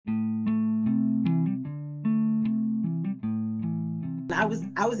I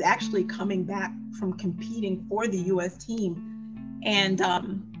was actually coming back from competing for the U.S. team, and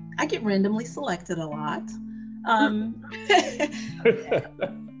I get randomly selected a lot.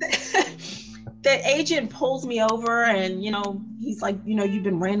 The agent pulls me over, and he's like, you've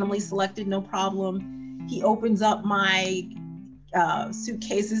been randomly selected, no problem. He opens up my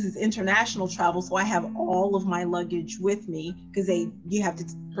suitcases. Is international travel, so I have all of my luggage with me because you have to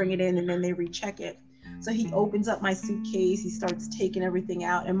bring it in and then they recheck it. So he opens up my suitcase, he starts taking everything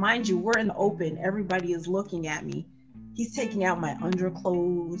out, and mind you, we're in the open, everybody is looking at me. He's taking out my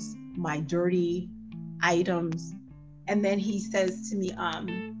underclothes, my dirty items, and then he says to me,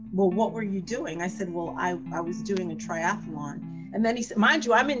 well, what were you doing? I said, well, I was doing a triathlon. And then he said, mind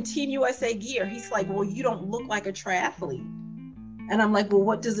you, I'm in Team USA gear. He's like, well, you don't look like a triathlete. And I'm like, well,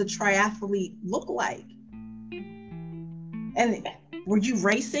 what does a triathlete look like? And were you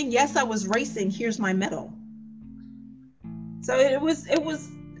racing? Yes, I was racing. Here's my medal. So it was,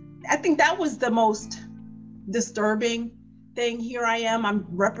 I think that was the most disturbing thing. Here I am, I'm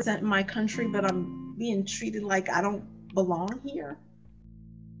representing my country, but I'm being treated like I don't belong here.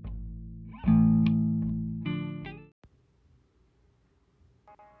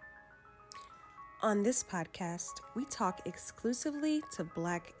 On this podcast, we talk exclusively to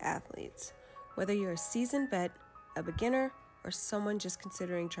Black athletes. Whether you're a seasoned vet, a beginner, or someone just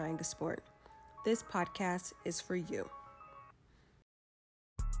considering trying a sport, this podcast is for you.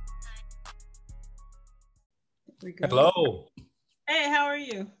 Hello. Hey, how are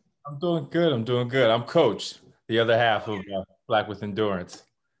you? I'm doing good. I'm Coach, the other half of Black with Endurance.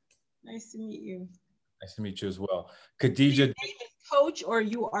 Nice to meet you. Nice to meet you as well. Khadija. Your name is Coach, or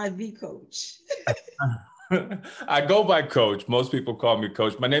you are the coach? I go by Coach. Most people call me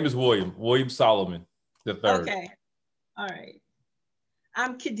Coach. My name is William Solomon the third. Okay. All right.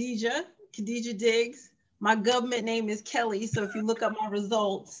 I'm Khadija Diggs. My government name is Kelly. So if you look up my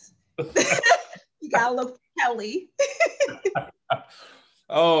results, you gotta look for Kelly.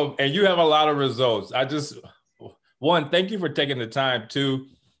 Oh, and you have a lot of results. Thank you for taking the time to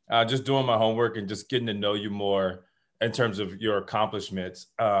just doing my homework and just getting to know you more in terms of your accomplishments.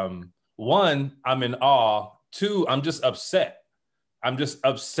 One, I'm in awe. Two, I'm just upset. I'm just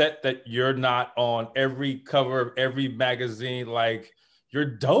upset that you're not on every cover of every magazine. Like, you're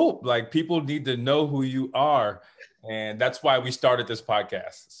dope. Like, people need to know who you are. And that's why we started this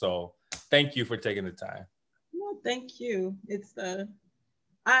podcast. So thank you for taking the time. Well, thank you. It's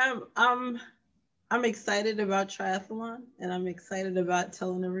I'm excited about triathlon, and I'm excited about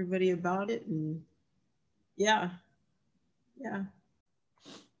telling everybody about it. And yeah.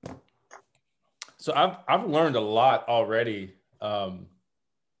 So I've learned a lot already.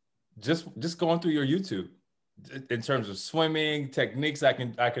 Just going through your YouTube in terms of swimming techniques, I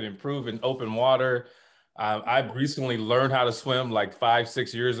can improve in open water. I've recently learned how to swim like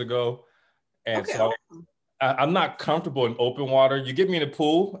 5-6 years ago, and okay. So I'm not comfortable in open water. You get me in a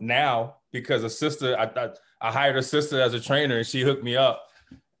pool now because I hired a sister as a trainer, and she hooked me up,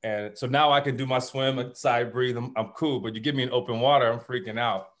 and so now I can do my swim, side breathe. I'm cool, but you get me in open water, I'm freaking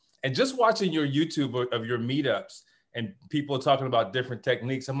out. And just watching your YouTube of your meetups and people talking about different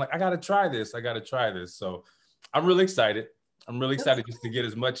techniques, I'm like, I got to try this. So I'm really excited. Just to get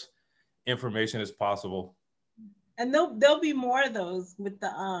as much information as possible. And there'll be more of those with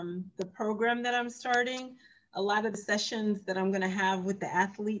the program that I'm starting. A lot of the sessions that I'm going to have with the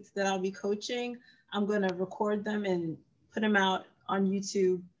athletes that I'll be coaching, I'm going to record them and put them out on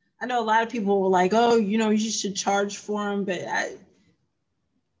YouTube. I know a lot of people were like, oh, you should charge for them, but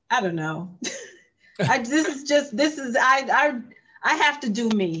I don't know. I have to do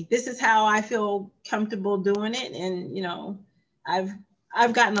me. This is how I feel comfortable doing it. And,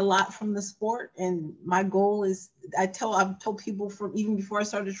 I've gotten a lot from the sport, and my goal is, I've told people from even before I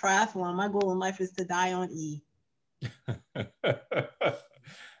started triathlon, my goal in life is to die on E.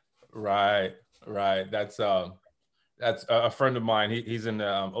 Right. That's a friend of mine. He's in the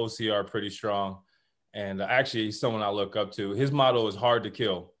OCR pretty strong. And actually he's someone I look up to. His motto is hard to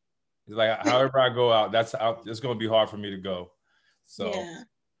kill. He's like, however I go out, it's going to be hard for me to go. So,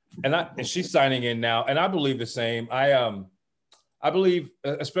 yeah. And she's signing in now. And I believe the same. I believe,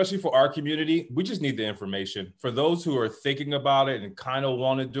 especially for our community, we just need the information. For those who are thinking about it and kind of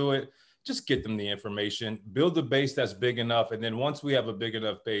want to do it, just get them the information, build a base that's big enough. And then once we have a big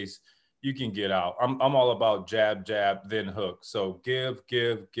enough base, you can get out. I'm all about jab, then hook. So give.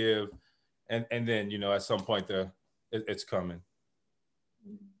 And then, at some point it's coming.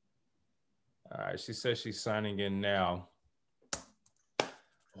 All right. She says she's signing in now.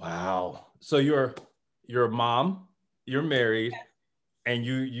 Wow. So you're a mom, you're married. And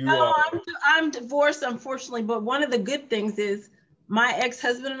you No, I'm divorced, unfortunately. But one of the good things is My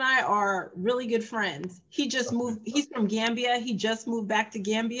ex-husband and I are really good friends. He just moved, he's from Gambia. He just moved back to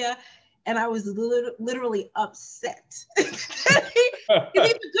Gambia. And I was literally upset. He's a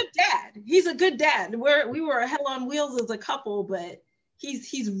good dad. He's a good dad. We were hell on wheels as a couple, but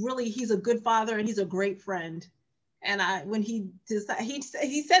he's a good father and he's a great friend. And when he decided,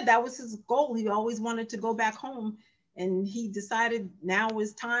 he said that was his goal. He always wanted to go back home, and he decided now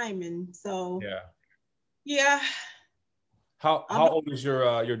was time. And so, yeah. How old is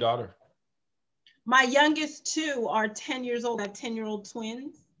your daughter? My youngest two are 10 years old. I have 10-year-old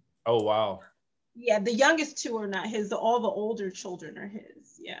twins. Oh, wow. Yeah, the youngest two are not his. All the older children are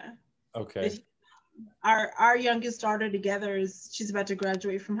his. Yeah. Okay. Our youngest daughter together she's about to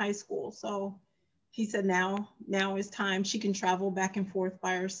graduate from high school. So he said now is time. She can travel back and forth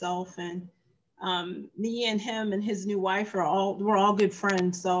by herself. And me and him and his new wife we're all good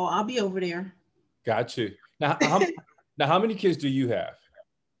friends. So I'll be over there. Got you. Now, how many kids do you have?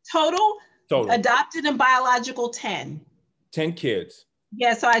 Total. Adopted and biological 10. 10 kids.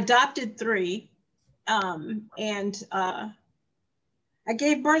 Yeah, so I adopted 3. And I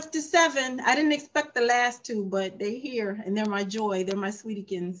gave birth to 7. I didn't expect the last 2, but they're here and they're my joy. They're my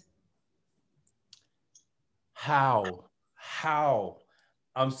sweetiekins. How?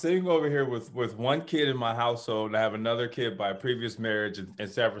 I'm sitting over here with one kid in my household, and I have another kid by a previous marriage in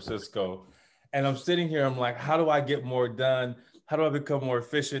San Francisco. And I'm sitting here, I'm like, how do I get more done? How do I become more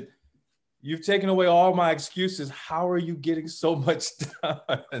efficient? You've taken away all my excuses. How are you getting so much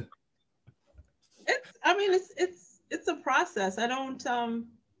done? It's a process. I don't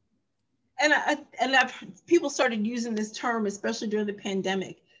people started using this term, especially during the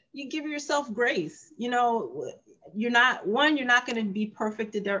pandemic. You give yourself grace. You know, you're not going to be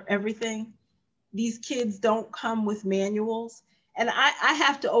perfect at everything. These kids don't come with manuals. And I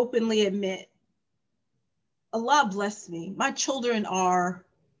have to openly admit, Allah blessed me. My children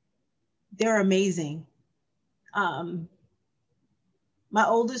they're amazing. My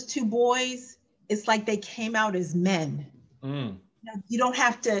oldest 2 boys, it's like they came out as men. You don't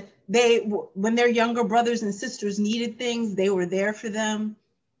have to, when their younger brothers and sisters needed things, they were there for them.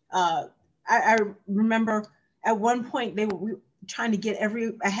 I remember at one point they were trying to get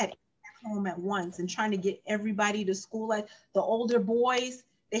I had home at once and trying to get everybody to school. Like the older boys,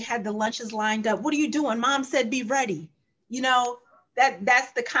 they had the lunches lined up. What are you doing? Mom said, be ready. You know,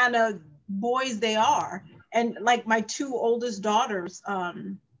 that's the kind of boys they are. And like my 2 oldest daughters,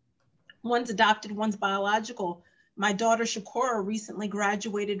 one's adopted, one's biological. My daughter Shakura recently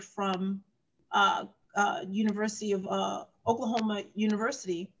graduated from University of Oklahoma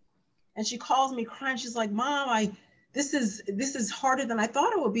University, and she calls me crying. She's like, Mom, this is harder than I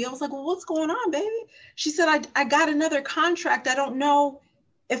thought it would be. I was like, well, what's going on, baby? She said, I got another contract. I don't know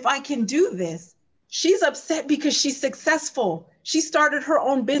if I can do this. She's upset because she's successful. She started her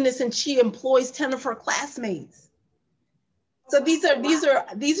own business and she employs 10 of her classmates. So these are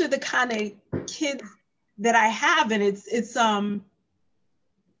the kind of kids that I have, and it's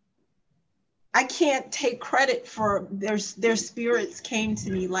I can't take credit for their spirits came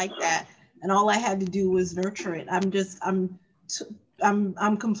to me like that, and all I had to do was nurture it. I'm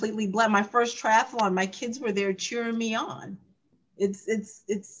completely blessed. My first triathlon, my kids were there cheering me on. It's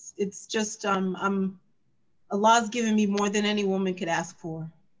just Allah's given me more than any woman could ask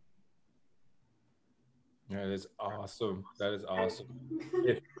for. That is awesome. That is awesome.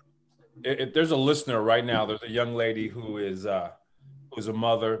 If there's a listener right now, there's a young lady who's a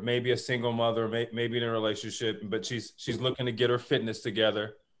mother, maybe a single mother, maybe in a relationship, but she's looking to get her fitness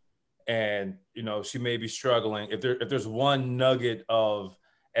together, and you know she may be struggling. If there's one nugget of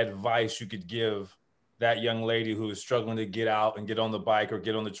advice you could give that young lady who is struggling to get out and get on the bike or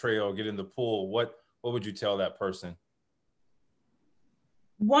get on the trail or get in the pool, what would you tell that person?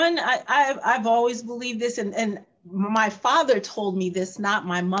 One, I've always believed this, and my father told me this, not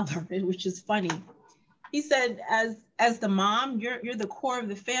my mother, which is funny. He said, as the mom, you're the core of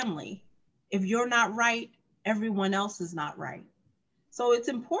the family. If you're not right, everyone else is not right. So it's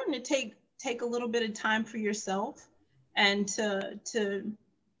important to take a little bit of time for yourself and to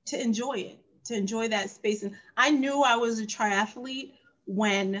enjoy it, to enjoy that space. And I knew I was a triathlete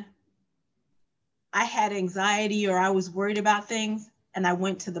when I had anxiety or I was worried about things and I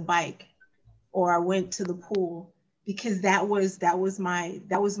went to the bike or I went to the pool, because that was my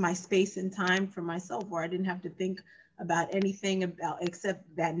space and time for myself, where I didn't have to think about anything except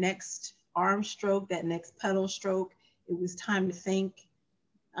that next arm stroke, that next pedal stroke. It was time to think.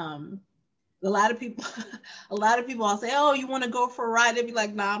 A lot of people I'll say, oh, you want to go for a ride? They'd be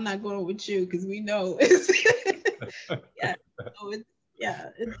like, nah, I'm not going with you, because we know yeah. So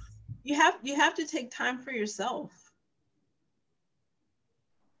you have to take time for yourself.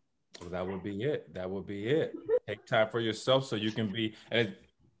 So that would be it. That would be it. Take time for yourself so you can be. And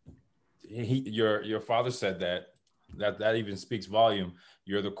your father said that. That even speaks volume.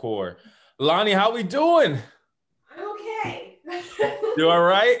 You're the core. Lonnie, how we doing? I'm okay. You all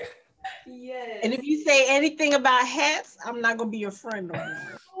right? Yes. And if you say anything about hats, I'm not gonna be your friend no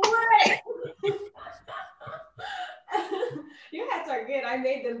more. What? Your hats are good. I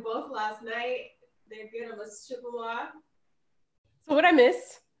made them both last night. They're good. I'm gonna ship them off. So what I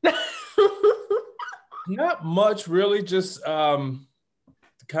miss? Not much, really. Just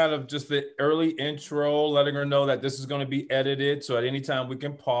kind of just the early intro, letting her know that this is going to be edited. So at any time we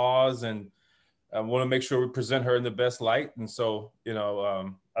can pause, and I want to make sure we present her in the best light. And so,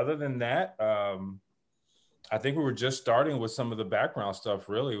 other than that, I think we were just starting with some of the background stuff,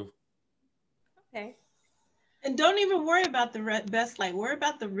 really. Okay. And don't even worry about the best light. Worry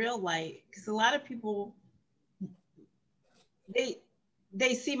about the real light, because a lot of people they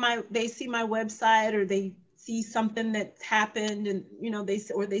see my website, or they see something that's happened, and they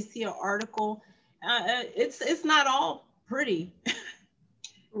see an article. It's not all pretty.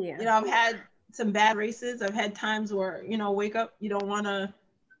 Yeah. I've had some bad races. I've had times where wake up, you don't want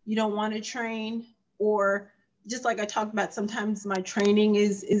to train, or just like I talked about, sometimes my training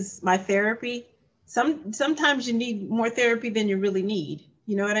is my therapy. Sometimes you need more therapy than you really need.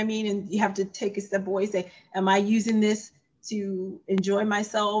 You know what I mean? And you have to take a step away, say, am I using this to enjoy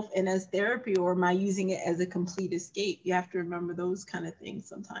myself and as therapy, or am I using it as a complete escape? You have to remember those kind of things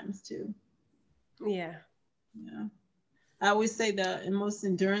sometimes too. Yeah. Yeah. I always say that most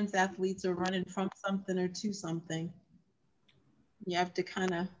endurance athletes are running from something or to something. You have to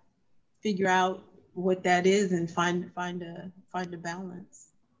kind of figure out what that is and find a balance.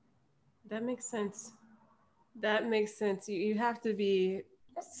 That makes sense. That makes sense. You have to be,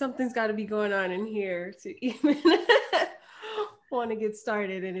 something's got to be going on in here to even want to get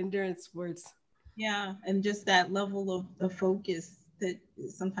started in endurance sports. Yeah, and just that level of focus that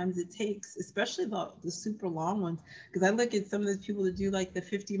sometimes it takes, especially the super long ones. Because I look at some of the people that do like the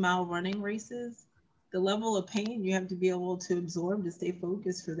 50-mile running races, the level of pain you have to be able to absorb to stay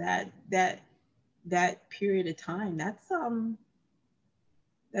focused for that period of time.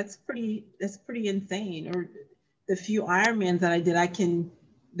 That's pretty insane. Or the few Ironmans that I did,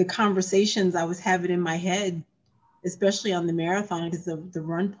 the conversations I was having in my head, especially on the marathon, because the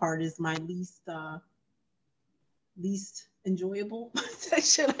run part is my least enjoyable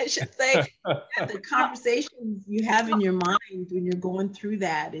section, I should say. The conversations you have in your mind when you're going through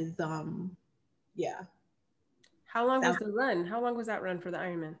that is yeah. How long was the run? How long was that run for the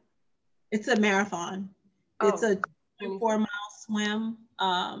Ironman? It's a marathon. It's a 24-mile swim,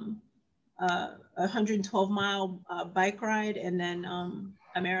 112-mile bike ride, and then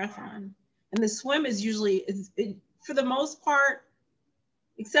a marathon. And the swim is usually, for the most part,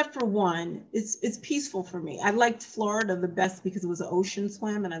 except for one, it's peaceful for me. I liked Florida the best because it was an ocean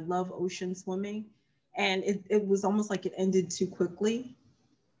swim, and I love ocean swimming. And it was almost like it ended too quickly.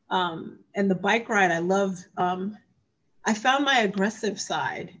 And the bike ride, I love. I found my aggressive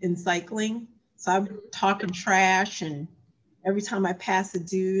side in cycling. So I'm talking trash, and every time I pass a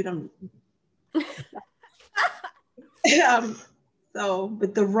dude, I'm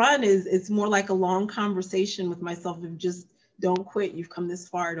but the run it's more like a long conversation with myself of just, don't quit. You've come this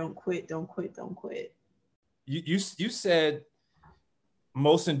far. Don't quit. Don't quit. Don't quit. You said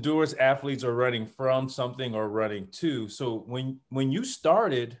most endurance athletes are running from something or running to. So when you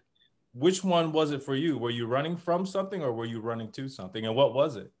started, which one was it for you? Were you running from something or were you running to something? And what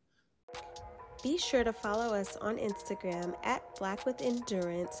was it? Be sure to follow us on Instagram at Black with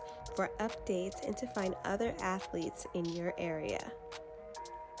Endurance for updates and to find other athletes in your area.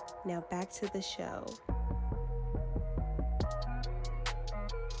 Now back to the show.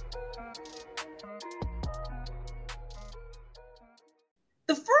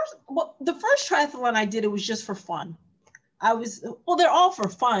 The first triathlon I did, it was just for fun. They're all for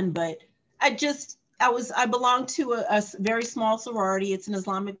fun, but I belong to a very small sorority. It's an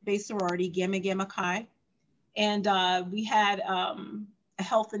Islamic-based sorority, Gamma Chi. And we had a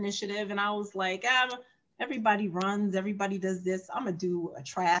health initiative, and I was like, everybody runs, everybody does this. I'm gonna do a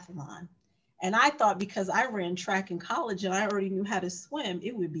triathlon. And I thought because I ran track in college and I already knew how to swim,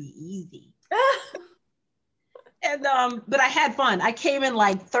 it would be easy. And but I had fun. I came in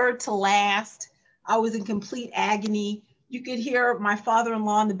like third to last. I was in complete agony. You could hear my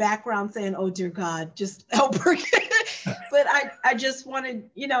father-in-law in the background saying, "Oh dear God, just help her." But I just wanted,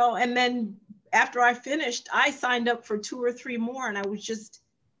 and then after I finished, I signed up for 2 or 3 more, and I was just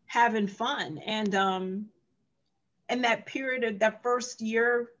having fun. And that period of that first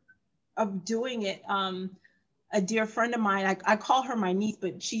year of doing it, a dear friend of mine, I call her my niece,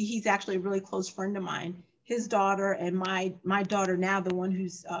 but he's actually a really close friend of mine. His daughter and my daughter now, the one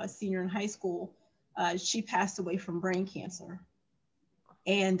who's a senior in high school, she passed away from brain cancer.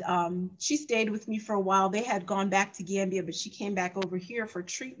 And she stayed with me for a while. They had gone back to Gambia, but she came back over here for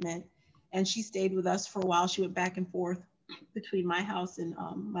treatment, and she stayed with us for a while. She went back and forth between my house and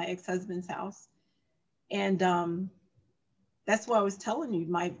my ex-husband's house. And that's what I was telling you.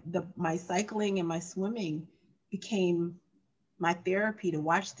 My cycling and my swimming became my therapy, to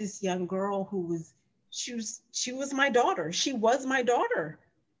watch this young girl who was, she was my daughter. She was my daughter.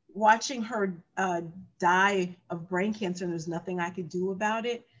 Watching her die of brain cancer, and there's nothing I could do about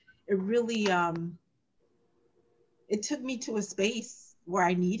it. It really, it took me to a space where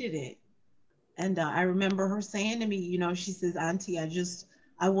I needed it. And I remember her saying to me, you know, she says, Auntie,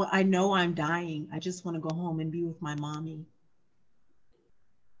 I know I'm dying. I just want to go home and be with my mommy.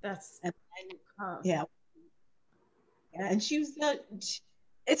 And yeah. And she was,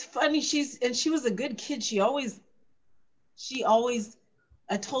 it's funny. She was a good kid. She always,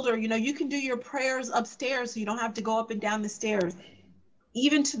 I told her, you know, you can do your prayers upstairs so you don't have to go up and down the stairs.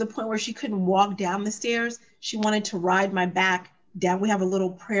 Even to the point where she couldn't walk down the stairs. She wanted to ride my back down. We have a little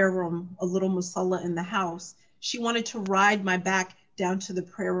prayer room, a little musalla in the house. She wanted to ride my back down to the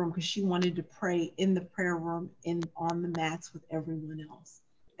prayer room because she wanted to pray in the prayer room and on the mats with everyone else.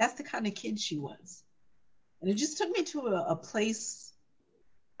 That's the kind of kid she was. And it just took me to a place,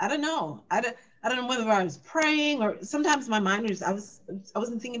 I don't know. I don't know whether I was praying or sometimes my mind was, I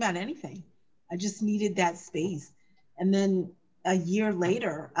wasn't thinking about anything. I just needed that space. And then a year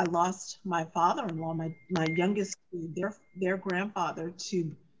later, I lost my father-in-law, my youngest, their grandfather,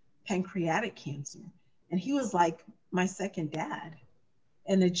 to pancreatic cancer. And he was like my second dad.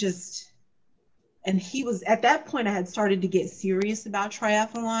 And and he was, at that point, I had started to get serious about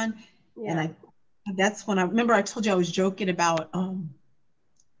triathlon. Yeah. And that's when I remember I told you I was joking about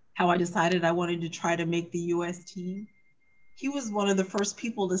how I decided I wanted to try to make the US team. He was one of the first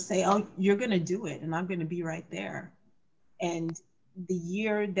people to say, oh, you're going to do it and I'm going to be right there. And the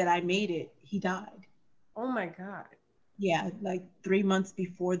year that I made it, he died. Oh my God. Yeah, like 3 months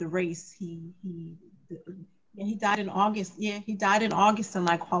before the race, he died in August. Yeah, he died in August and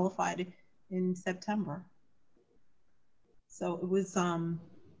I qualified in September. So it was,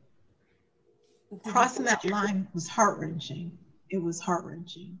 crossing that line was heart-wrenching. It was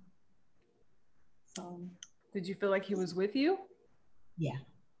heart-wrenching. So, did you feel like he was with you? Yeah,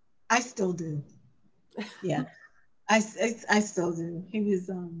 I still do. Yeah, I still do. He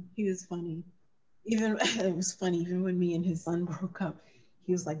was funny. Even it was funny. Even when me and his son broke up,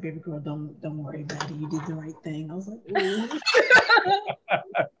 he was like, "Baby girl, don't worry about it. You did the right thing." I was like, "Ooh."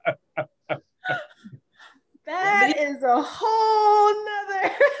 That is a whole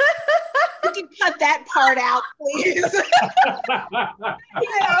nother. You can cut that part out, please.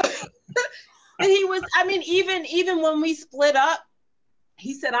 Yeah. And he was, I mean, even when we split up,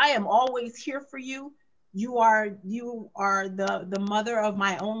 he said, I am always here for you. You are the mother of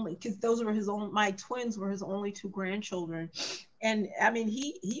my only, because those were my twins were his only 2 grandchildren. And I mean,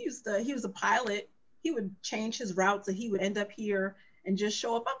 he was a pilot. He would change his route so he would end up here and just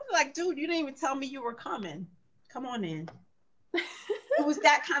show up. I was like, dude, you didn't even tell me you were coming. Come on in. It was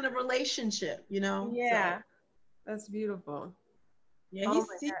that kind of relationship, you know? Yeah. So, that's beautiful. Yeah,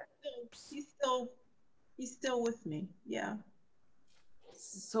 he's still with me. Yeah.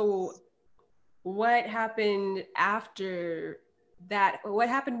 So what happened after that? What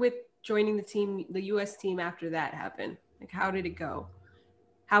happened with joining the team, the US team, after that happened? Like, how did it go?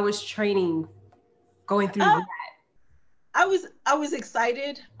 How was training going through that? I was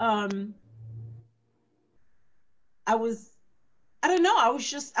excited. I don't know. I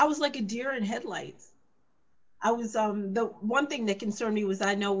was like a deer in headlights. I was, the one thing that concerned me was,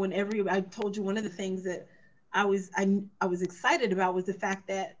 I know I told you one of the things that I was excited about was the fact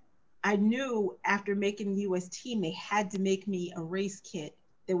that I knew after making the US team, they had to make me a race kit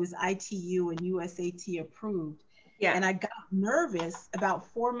that was ITU and USAT approved. Yeah. And I got nervous about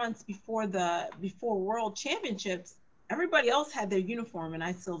 4 months before World Championships. Everybody else had their uniform and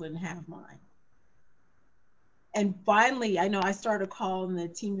I still didn't have mine. And finally, I know I started calling the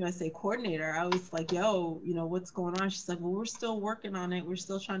Team USA coordinator. I was like, yo, you know, what's going on? She's like, well, we're still working on it. We're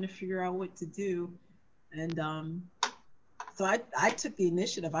still trying to figure out what to do. And so I took the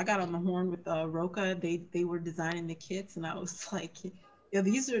initiative. I got on the horn with Roca. They were designing the kits. And I was like, you know,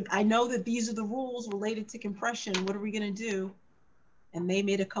 I know that these are the rules related to compression. What are we going to do? And they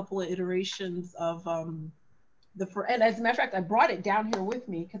made a couple of iterations of and as a matter of fact, I brought it down here with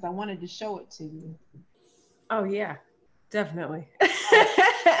me because I wanted to show it to you. Oh yeah, definitely.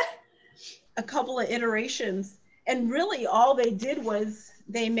 A couple of iterations, And really all they did was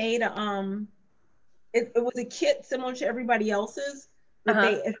they made it was a kit similar to everybody else's,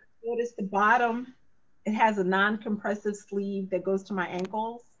 but if you notice the bottom, it has a non-compressive sleeve that goes to my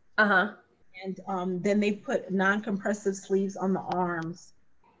ankles. And then they put non-compressive sleeves on the arms.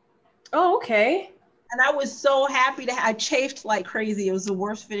 Oh, okay. And I was so happy I chafed like crazy. It was the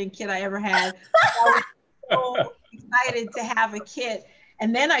worst fitting kit I ever had. I was so excited to have a kit.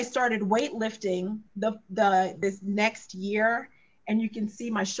 And then I started weightlifting this next year, and you can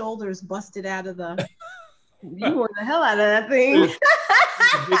see my shoulders busted out of the. You wore the hell out of that thing.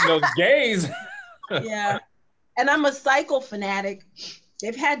 Those gays. Yeah, and I'm a cycle fanatic.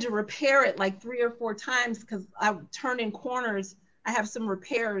 They've had to repair it like 3 or 4 times because I turn in corners. I have some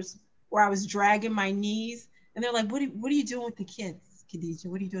repairs where I was dragging my knees, and they're like, "What are you doing with the kids,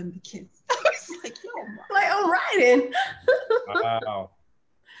 Khadijah? What are you doing with the kids?" I was like, "Yo, like I'm riding." Wow.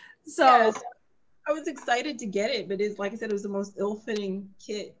 So yes, I was excited to get it, but it's like I said, it was the most ill-fitting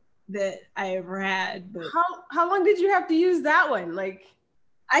kit that I ever had. But how long did you have to use that one? Like,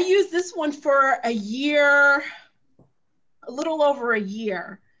 I used this one for a year, a little over a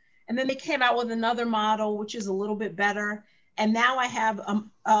year, and then they came out with another model which is a little bit better. And now I have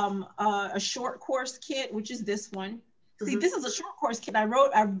a short course kit, which is this one. See, this is a short course kit. I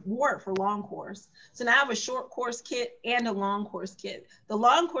wore it for long course. So now I have a short course kit and a long course kit. The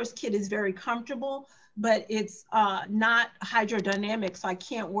long course kit is very comfortable, but it's not hydrodynamic, so I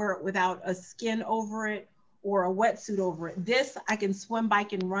can't wear it without a skin over it or a wetsuit over it. This, I can swim,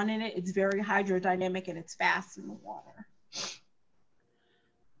 bike, and run in it. It's very hydrodynamic and it's fast in the water.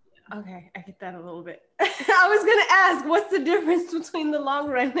 Okay, I get that a little bit. I was gonna ask, what's the difference between the long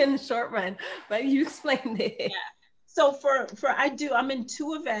run and the short run? But you explained it. Yeah. So I'm in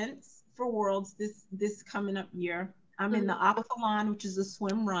 2 events for Worlds this coming up year. I'm in the aquathlon, which is a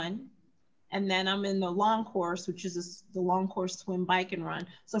swim run, and then I'm in the long course, which is the long course swim, bike, and run.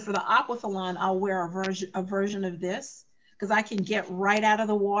 So for the aquathlon, I'll wear a version of this because I can get right out of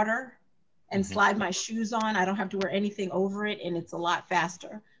the water and slide my shoes on. I don't have to wear anything over it, and it's a lot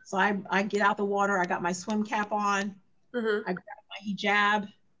faster. So I get out the water, I got my swim cap on, I grab my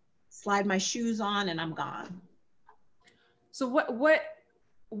hijab, slide my shoes on, and I'm gone. So what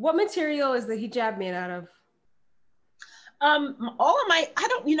material is the hijab made out of?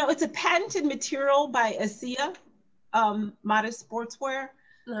 It's a patented material by ASIA, Modest Sportswear.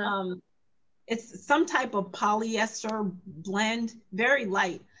 It's some type of polyester blend, very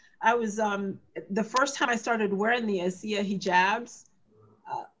light. I was, the first time I started wearing the ASIA hijabs,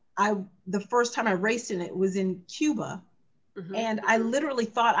 the first time I raced in it was in Cuba. And I literally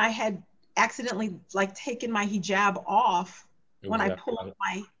thought I had accidentally like taken my hijab off when I pulled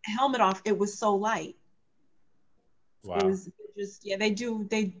my helmet off. It was so light. Wow. It was just, yeah, they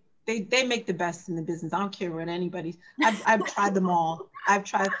make the best in the business. I don't care what anybody, I've tried them all.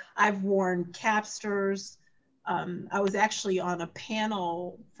 I've worn capsters. I was actually on a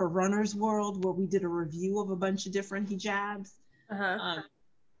panel for Runner's World where we did a review of a bunch of different hijabs.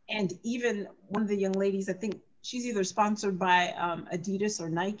 And even one of the young ladies, I think she's either sponsored by Adidas or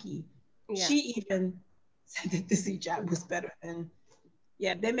Nike. Yeah. She even said that this hijab was better than,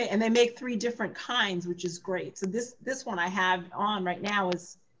 yeah, they make 3 different kinds, which is great. So this one I have on right now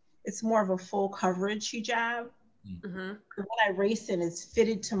it's more of a full coverage hijab. The one I race in is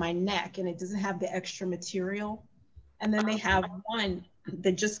fitted to my neck and it doesn't have the extra material. And then they have one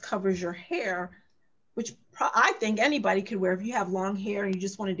that just covers your hair, which I think anybody could wear if you have long hair and you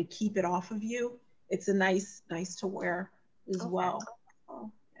just wanted to keep it off of you. It's a nice to wear as well.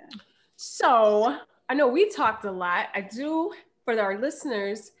 Yeah. So I know we talked a lot. For our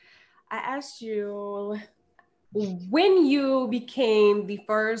listeners, I asked you when you became the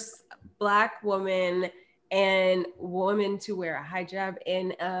first Black woman and woman to wear a hijab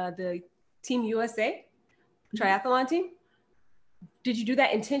in the Team USA triathlon team. Did you do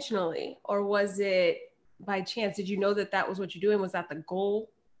that intentionally or was it by chance? Did you know that was what you're doing? Was that the goal?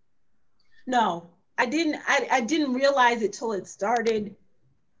 No, I didn't. I didn't realize it till it started.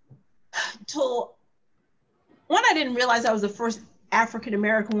 I didn't realize I was the first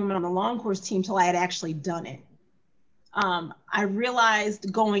African-American woman on the long course team till I had actually done it. I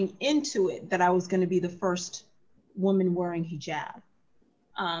realized going into it that I was going to be the first woman wearing hijab.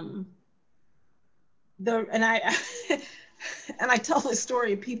 And I tell this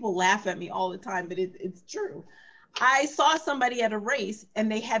story and people laugh at me all the time, but it's true. I saw somebody at a race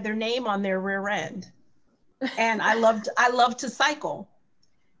and they had their name on their rear end. And I loved to cycle.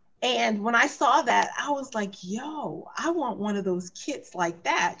 And when I saw that, I was like, yo, I want one of those kits like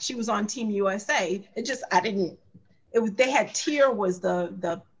that. She was on Team USA. They had Tier was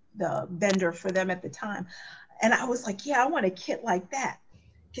the vendor for them at the time. And I was like, yeah, I want a kit like that.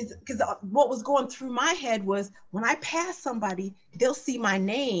 Because what was going through my head was when I pass somebody, they'll see my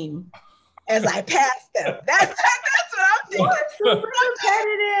name as I pass them. That's what I'm thinking. Super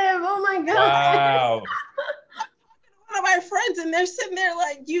competitive. Oh my God. Wow. One of my friends, and they're sitting there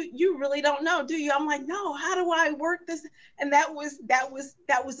like, you really don't know, do you? I'm like, no, how do I work this? And that was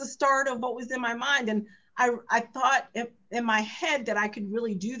the start of what was in my mind. And I thought in my head that I could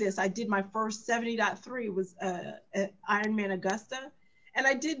really do this. I did my first 70.3 was Ironman Augusta. And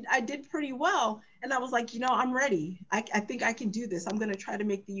I did pretty well. And I was like, I'm ready. I think I can do this. I'm going to try to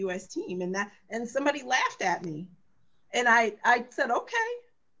make the US team. And somebody laughed at me. And I said,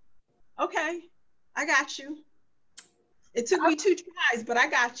 okay, I got you. It took me 2 tries, but I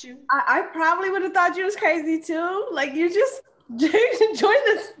got you. I probably would have thought you was crazy too. Like you just joined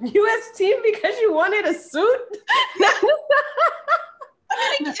the US team because you wanted a suit.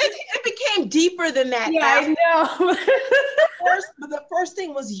 I mean, it became deeper than that. Yeah, I know. The first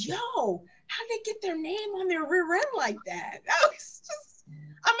thing was, how'd they get their name on their rear end like that?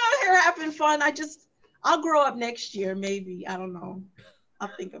 I'm out here having fun. I'll grow up next year, maybe. I don't know.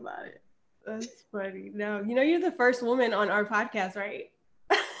 I'll think about it. That's funny. No, you're the first woman on our podcast, right?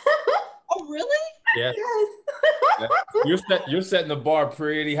 Oh, really? Yes. Yes. You're setting the bar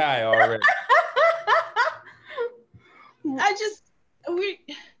pretty high already.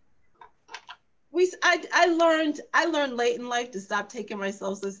 I learned late in life to stop taking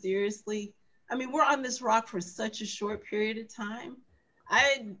myself so seriously. I mean, we're on this rock for such a short period of time.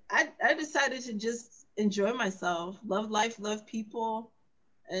 I decided to just enjoy myself, love life, love people.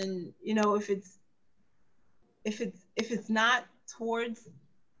 And if it's not towards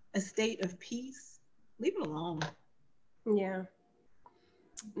a state of peace, leave it alone. Yeah.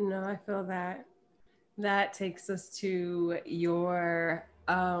 No, I feel that. That takes us to your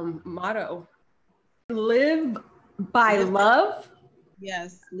motto. Live by love.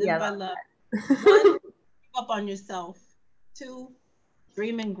 Yes, live by love. 1, give up on yourself. 2,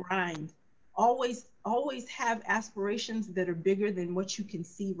 dream and grind. Always have aspirations that are bigger than what you can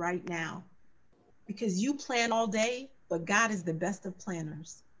see right now. Because you plan all day, but God is the best of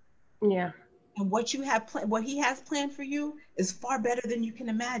planners. Yeah. And what he has planned for you is far better than you can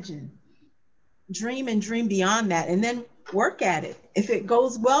imagine. Dream and dream beyond that, and then work at it. If it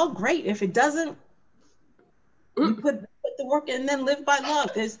goes well, great. If it doesn't, you put the work in, and then live by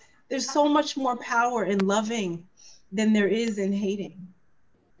love. There's so much more power in loving than there is in hating.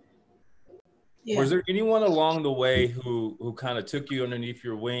 Yeah. Was there anyone along the way who kind of took you underneath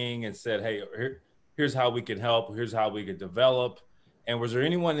your wing and said, hey, here's how we can help, here's how we could develop? And was there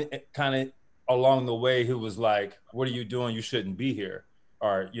anyone kind of along the way who was like, what are you doing? You shouldn't be here.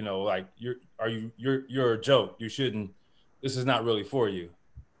 Or, like you're a joke. You shouldn't, this is not really for you.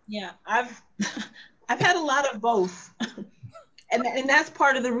 Yeah, I've had a lot of both. and that's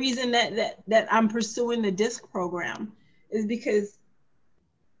part of the reason that I'm pursuing the DISC program, is because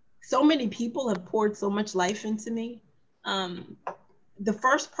so many people have poured so much life into me. The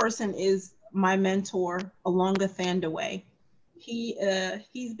first person is my mentor, Olonga Thandaway.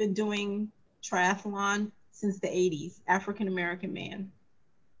 He's been doing triathlon since the 80s, African-American man.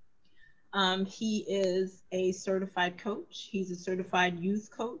 He is a certified coach. He's a certified youth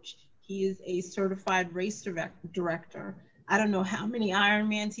coach. He is a certified race director. I don't know how many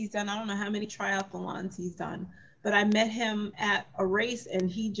Ironmans he's done. I don't know how many triathlons he's done. But I met him at a race, and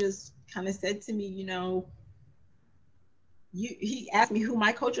he just kind of said to me, he asked me who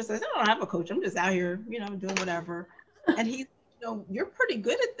my coach was. I said, I don't have a coach. I'm just out here, doing whatever. And he's, you're pretty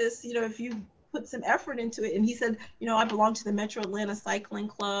good at this, if you put some effort into it. And he said, I belong to the Metro Atlanta Cycling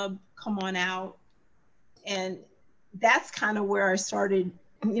Club. Come on out. And that's kind of where I started,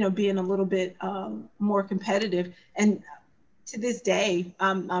 being a little bit more competitive. And to this day,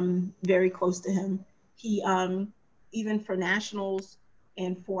 I'm very close to him. He, even for nationals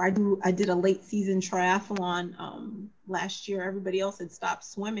and I did a late season triathlon last year. Everybody else had stopped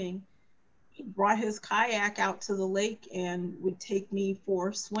swimming. He brought his kayak out to the lake and would take me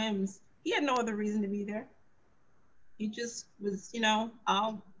for swims. He had no other reason to be there. He just was,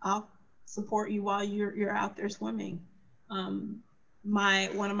 I'll support you while you're out there swimming. One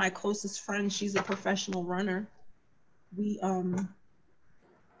of my closest friends, she's a professional runner. We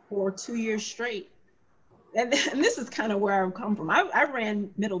for 2 years straight. And this is kind of where I've come from. I ran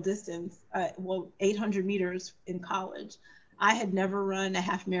middle distance, 800 meters in college. I had never run a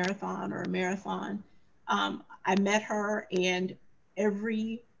half marathon or a marathon. I met her, and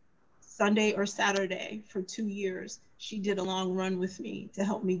every Sunday or Saturday for 2 years, she did a long run with me to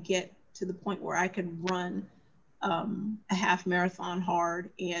help me get to the point where I could run a half marathon hard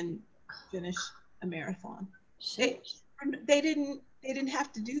and finish a marathon. They didn't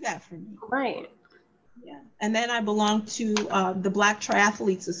have to do that for me. Right. Yeah. And then I belonged to the Black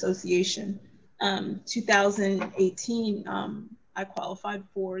Triathletes Association. 2018, I qualified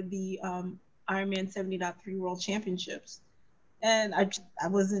for the Ironman 70.3 World Championships. And I just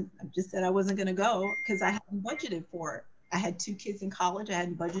said I wasn't going to go because I hadn't budgeted for it. I had 2 kids in college. I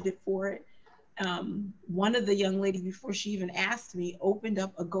hadn't budgeted for it. One of the young ladies, before she even asked me, opened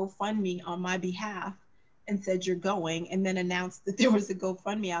up a GoFundMe on my behalf and said, "You're going," and then announced that there was a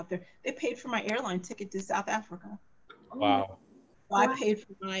GoFundMe out there. They paid for my airline ticket to South Africa. Wow. So I paid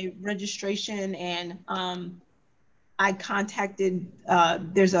for my registration, and I contacted, I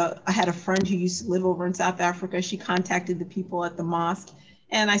had a friend who used to live over in South Africa. She contacted the people at the mosque,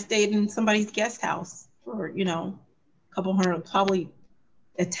 and I stayed in somebody's guest house for, a couple hundred, probably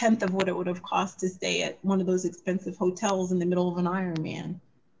a tenth of what it would have cost to stay at one of those expensive hotels in the middle of an Ironman.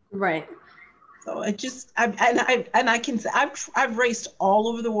 Right. So it just, I can say I've raced all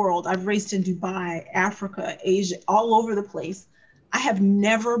over the world. I've raced in Dubai, Africa, Asia, all over the place. I have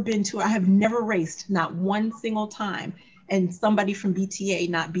never raced, not one single time, and somebody from BTA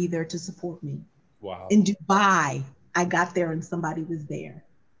not be there to support me. Wow. In Dubai, I got there and somebody was there.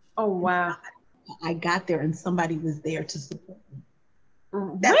 Oh, wow. I got there and somebody was there to support me.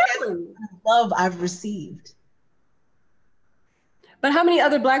 Really? That's the love I've received. But how many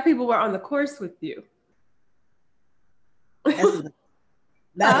other Black people were on the course with you? Not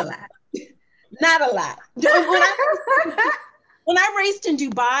a lot. Not a lot. When I raced in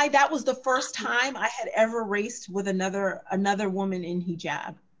Dubai, that was the first time I had ever raced with another woman in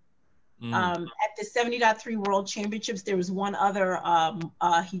hijab. At the 70.3 World Championships, there was one other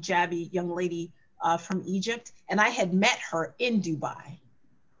hijabi young lady from Egypt, and I had met her in Dubai.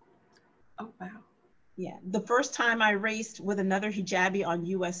 Oh, wow. Yeah, the first time I raced with another hijabi on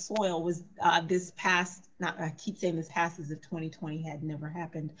U.S. soil was this past, I keep saying this past as if 2020 had never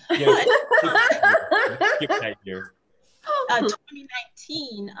happened. Yeah, skip that year.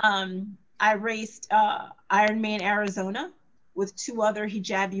 2019, I raced Ironman Arizona with 2 other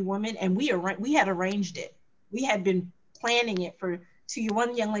hijabi women, and we had arranged it. We had been planning it for 2 years.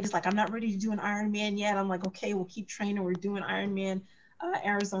 One young lady's like, "I'm not ready to do an Ironman yet." I'm like, "Okay, we'll keep training. We're doing Ironman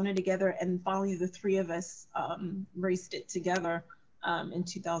Arizona together," and finally the 3 of us raced it together in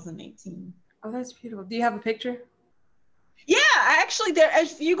 2018. Oh, that's beautiful. Do you have a picture? Yeah, actually,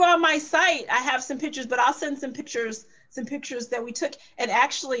 if you go on my site, I have some pictures, but I'll send some pictures that we took. And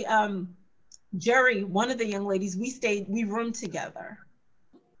actually, Jerry, one of the young ladies, we roomed together.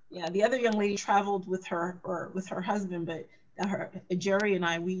 Yeah, the other young lady traveled with her husband, but Jerry and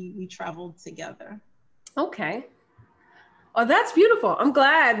I, we traveled together. Okay. Oh, that's beautiful. I'm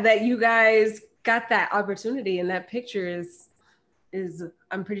glad that you guys got that opportunity, and that picture is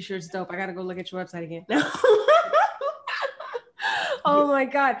I'm pretty sure it's dope. I got to go look at your website again. Oh my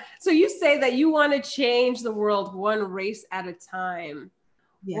God. So you say that you want to change the world one race at a time.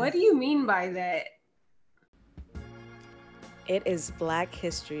 Yes. What do you mean by that? It is Black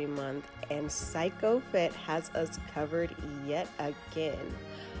History Month, and PsychoFit has us covered yet again.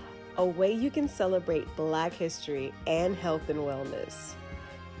 A way you can celebrate Black history and health and wellness.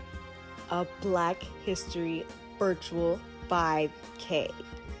 A Black History virtual 5K.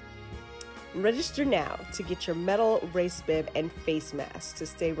 Register now to get your medal, race bib, and face mask to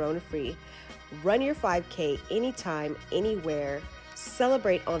stay Rona-free. Run your 5K anytime, anywhere.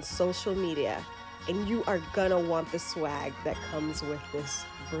 Celebrate on social media. And you are gonna want the swag that comes with this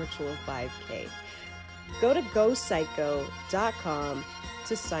virtual 5K. Go to gopsycho.com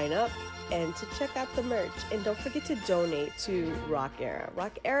to sign up and to check out the merch. And don't forget to donate to Rock Era.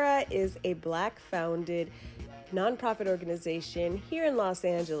 Rock Era is a Black-founded nonprofit organization here in Los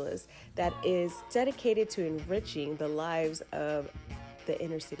Angeles that is dedicated to enriching the lives of the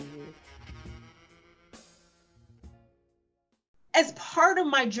inner city youth. As part of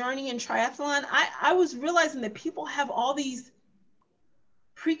my journey in triathlon, I was realizing that people have all these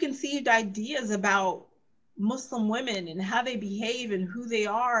preconceived ideas about Muslim women and how they behave and who they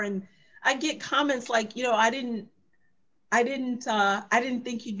are. And I get comments like, I didn't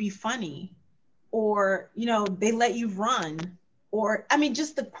think you'd be funny, or, they let you run, or,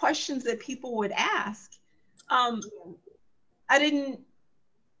 just the questions that people would ask.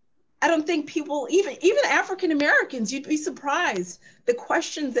 I don't think people, even African Americans, you'd be surprised the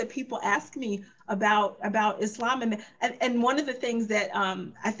questions that people ask me about Islam. And one of the things that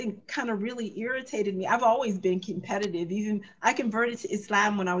I think kind of really irritated me, I've always been competitive. Even I converted to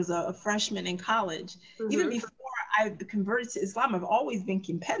Islam when I was a freshman in college. Mm-hmm. Even before I converted to Islam, I've always been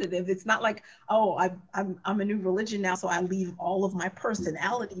competitive. It's not like, oh, I'm a new religion now, so I leave all of my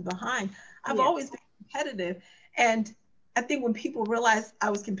personality behind. I've always been competitive. And I think when people realized I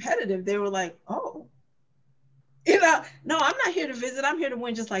was competitive, they were like, oh, no, I'm not here to visit. I'm here to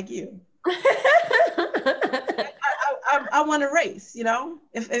win just like you. I want to race,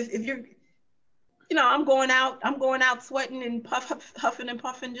 if you're, I'm going out sweating and huffing and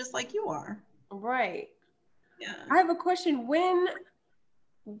puffing just like you are. Right. Yeah. I have a question. When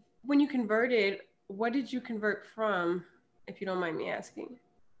you converted, what did you convert from, if you don't mind me asking?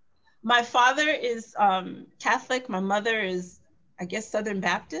 My father is Catholic. My mother is, I guess, Southern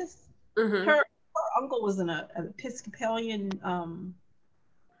Baptist. Mm-hmm. Her uncle was an Episcopalian, I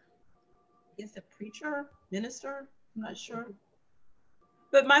guess a preacher, minister. I'm not sure.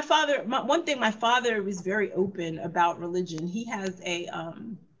 But one thing, my father was very open about religion. He has a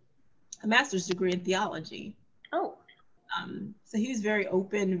master's degree in theology. Oh. So he was very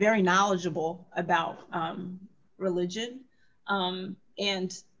open, very knowledgeable about religion.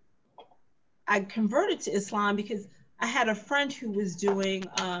 And I converted to Islam because I had a friend who was doing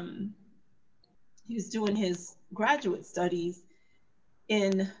his graduate studies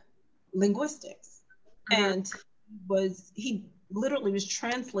in linguistics, and he literally was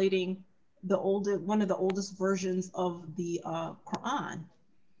translating one of the oldest versions of the Quran.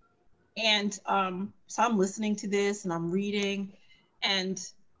 And so I'm listening to this and I'm reading, and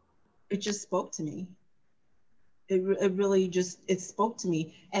it just spoke to me. It really just, it spoke to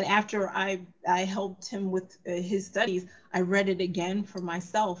me. And after I helped him with his studies, I read it again for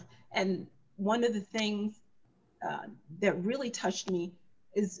myself. And one of the things that really touched me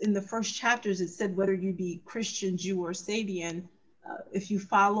is in the first chapters, it said, whether you be Christian, Jew, or Sabian, if you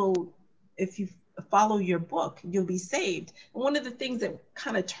follow your book, you'll be saved. And one of the things that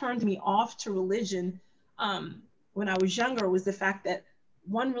kind of turned me off to religion when I was younger was the fact that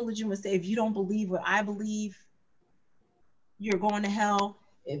one religion would say, if you don't believe what I believe, you're going to hell.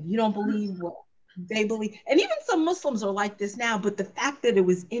 If you don't believe what they believe, and even some Muslims are like this now, but the fact that it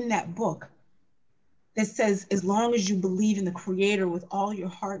was in that book that says, as long as you believe in the Creator with all your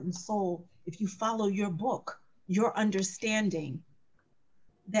heart and soul, if you follow your book, your understanding,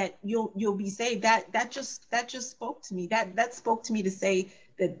 that you'll be saved. That just spoke to me. That spoke to me to say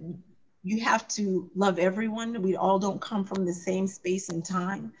that you have to love everyone. We all don't come from the same space and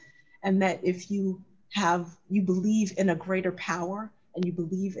time, and that if you believe in a greater power and you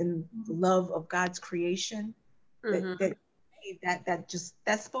believe in the love of God's creation, that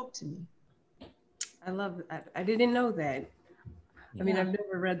spoke to me. I love that. I didn't know that. I mean, I've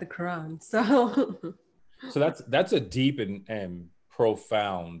never read the Quran, so. So that's a deep and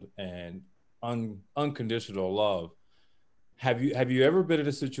profound and unconditional love. Have you ever been in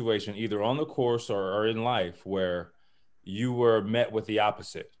a situation, either on the course or in life, where you were met with the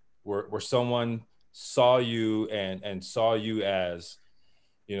opposite, where someone saw you and saw you as,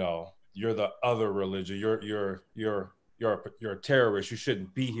 you're the other religion, you're a terrorist, you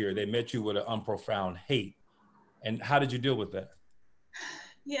shouldn't be here. They met you with an unprofound hate. And how did you deal with that?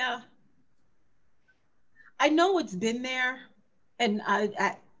 Yeah, I know it's been there, and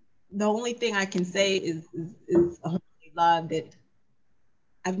I the only thing I can say is alhamdulillah that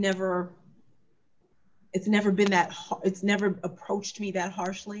it's never been it's never approached me that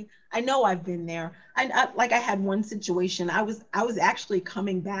harshly. I know I've been there. I had one situation. I was actually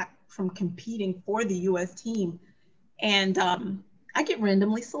coming back from competing for the U.S. team, and I get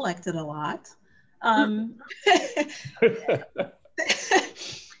randomly selected a lot.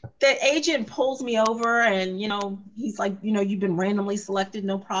 The agent pulls me over, and he's like, you've been randomly selected,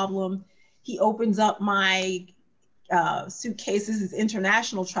 no problem. He opens up my suitcases. Is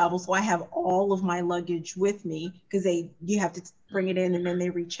international travel, so I have all of my luggage with me because you have to bring it in and then they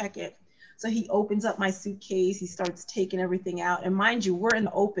recheck it. So he opens up my suitcase, he starts taking everything out, and mind you, we're in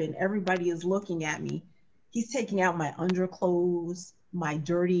the open, everybody is looking at me. He's taking out my underclothes, my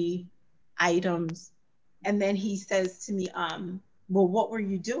dirty items, and then he says to me, well, what were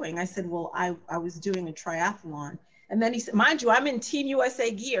you doing? I said, well, I was doing a triathlon. And then he said, mind you, I'm in Team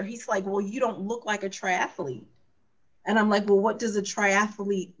USA gear. He's like, well, you don't look like a triathlete. And I'm like, well, what does a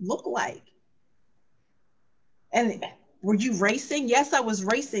triathlete look like? And were you racing? Yes, I was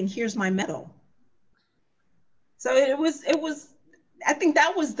racing. Here's my medal. So it was, I think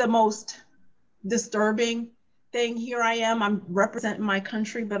that was the most disturbing thing. Here I am, I'm representing my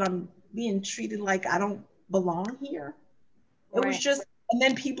country, but I'm being treated like I don't belong here. It was just, and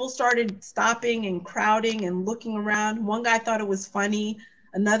then people started stopping and crowding and looking around. One guy thought it was funny.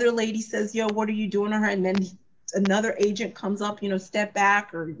 Another lady says, yo, what are you doing to her? And then another agent comes up, step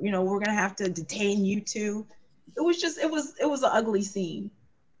back, or, we're going to have to detain you two. it was an ugly scene.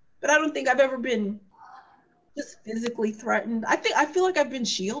 But I don't think I've ever been just physically threatened. I feel like I've been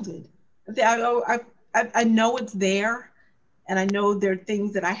shielded. I know it's there, and I know there are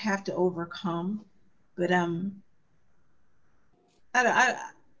things that I have to overcome. But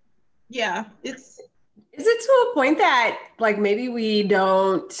yeah, it's. Is it to a point that like maybe we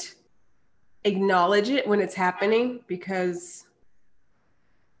don't acknowledge it when it's happening? Because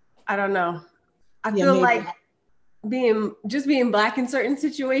I don't know. I feel like being Black in certain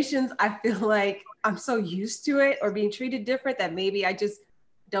situations, I feel like I'm so used to it or being treated different that maybe I just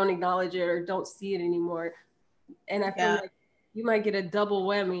don't acknowledge it or don't see it anymore. And I feel like you might get a double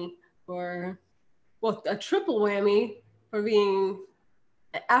whammy or, well, a triple whammy for being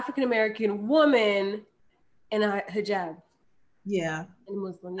an African American woman in a hijab. Yeah. And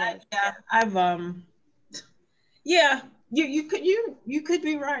Muslim. Yeah. I've yeah, you could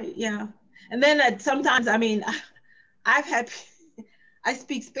be right. Yeah. And then sometimes, I mean, I've had I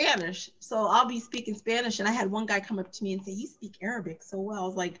speak Spanish, so I'll be speaking Spanish, and I had one guy come up to me and say, "You speak Arabic so well." I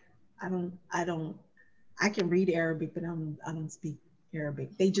was like, I don't, I can read Arabic, but I don't speak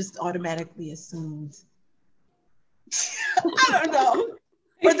Arabic. They just automatically assumed. I don't know.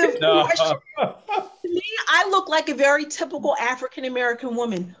 But the question, to me, I look like a very typical African American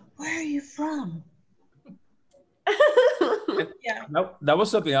woman. Where are you from? Yeah. That was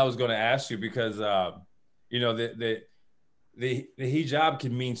something I was going to ask you because, you know, the hijab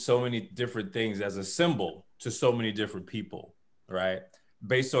can mean so many different things as a symbol to so many different people, right?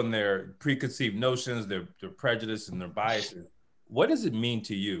 Based on their preconceived notions, their prejudice and their biases. What does it mean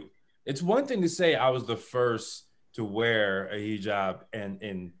to you? It's one thing to say I was the first to wear a hijab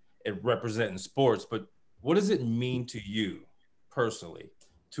and it representing sports, but what does it mean to you personally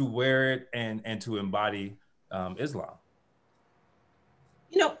to wear it and to embody Islam?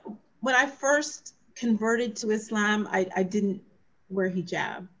 You know, when I first converted to Islam, I didn't wear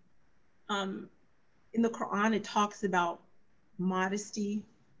hijab. In the Quran, it talks about modesty,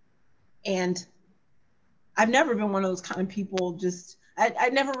 and I've never been one of those kind of people. Just I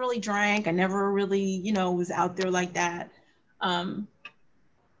never really drank. I never really, you know, was out there like that. I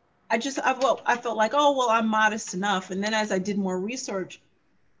felt like, oh well, I'm modest enough. And then as I did more research,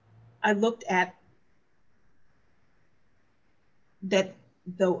 I looked at that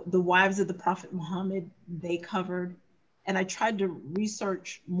the wives of the Prophet Muhammad, they covered, and I tried to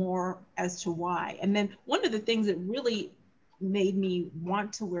research more as to why. And then one of the things that really made me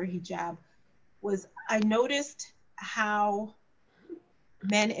want to wear hijab was I noticed how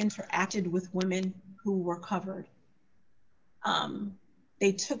men interacted with women who were covered.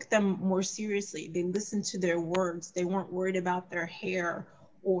 They took them more seriously. They listened to their words. They weren't worried about their hair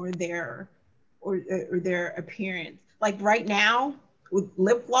or their appearance. Like right now with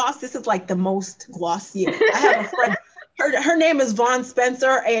lip gloss, this is like the most glossy. I have a friend, her name is Vaughn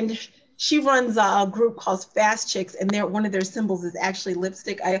Spencer, and she runs a group called Fast Chicks, and one of their symbols is actually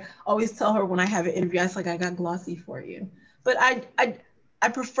lipstick. I always tell her when I have an interview, I was like, I got glossy for you. But I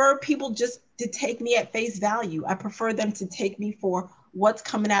prefer people just to take me at face value. I prefer them to take me for what's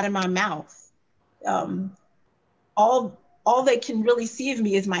coming out of my mouth. All they can really see of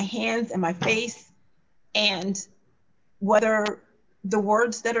me is my hands and my face, and whether the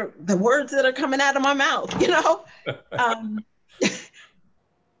words that are coming out of my mouth, you know.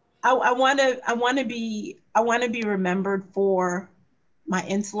 I want to be remembered for my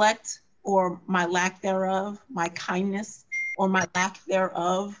intellect or my lack thereof, my kindness or my lack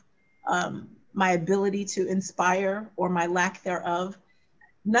thereof, my ability to inspire or my lack thereof.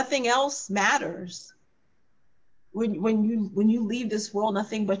 Nothing else matters. When you leave this world,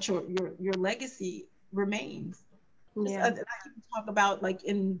 nothing but your legacy remains. Yeah. I talk about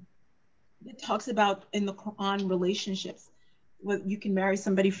it talks about in the Quran relationships. You can marry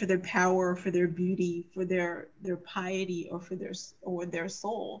somebody for their power, for their beauty, for their piety, or for their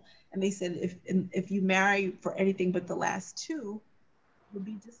soul. And they said if you marry for anything but the last two, you'll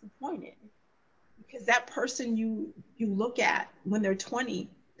be disappointed, because that person you look at when they're 20,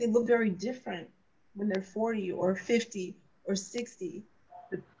 they look very different when they're 40 or 50 or 60.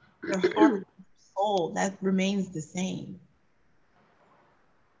 Their heart, soul, that remains the same.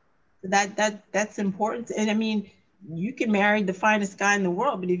 That's important. And I mean, you can marry the finest guy in the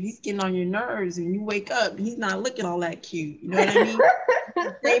world, but if he's getting on your nerves and you wake up, he's not looking all that cute. You know what I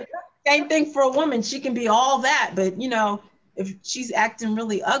mean? Same thing for a woman. She can be all that, but you know, if she's acting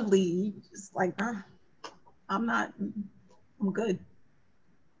really ugly, just like, I'm good.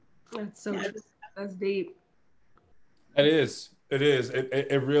 That's so that's deep. It is.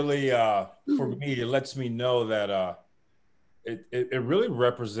 It really, for me, it lets me know that it really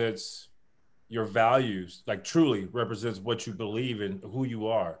represents, your values, like truly represents what you believe in, who you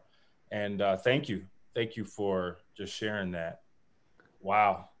are. And thank you. Thank you for just sharing that.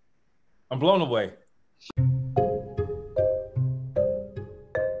 Wow. I'm blown away.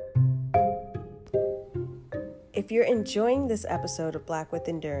 If you're enjoying this episode of Black with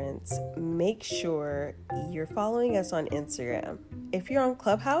Endurance, make sure you're following us on Instagram. If you're on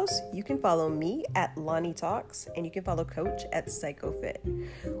Clubhouse, you can follow me at Lonnie Talks, and you can follow Coach at PsychoFit.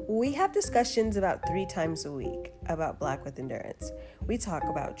 We have discussions about 3 times a week about Black with Endurance. We talk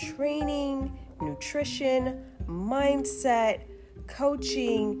about training, nutrition, mindset,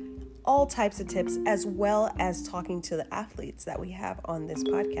 coaching, all types of tips, as well as talking to the athletes that we have on this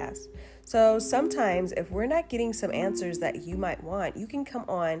podcast. So sometimes if we're not getting some answers that you might want, you can come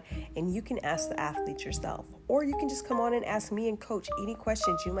on and you can ask the athletes yourself, or you can just come on and ask me and Coach any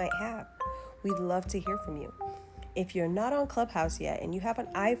questions you might have. We'd love to hear from you. If you're not on Clubhouse yet and you have an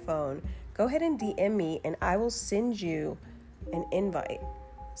iPhone, go ahead and DM me and I will send you an invite.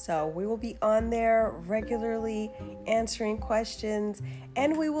 So we will be on there regularly answering questions,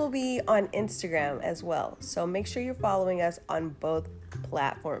 and we will be on Instagram as well. So make sure you're following us on both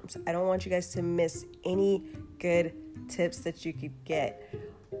platforms. I don't want you guys to miss any good tips that you could get.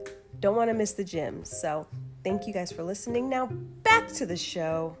 Don't want to miss the gems. So thank you guys for listening. Now back to the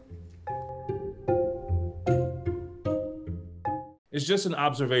show. It's just an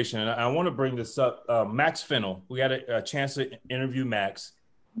observation, and I want to bring this up. Max Fennell, we had a chance to interview Max.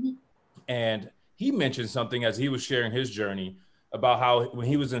 And he mentioned something as he was sharing his journey about how when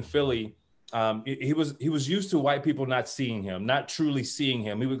he was in Philly, he was used to white people not seeing him, not truly seeing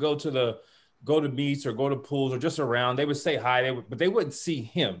him. He would go to meets or go to pools or just around. They would say hi, but they wouldn't see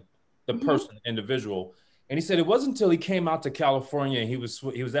him, the person, individual. And he said it wasn't until he came out to California, and he was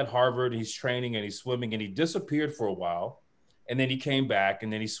at Harvard, he's training and he's swimming, and he disappeared for a while. And then he came back,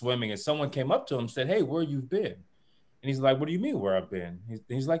 and then he's swimming, and someone came up to him and said, "Hey, where you been?" And he's like, "What do you mean where I've been?"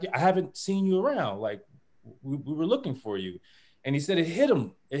 He's like, "I haven't seen you around. Like, we were looking for you." And he said it hit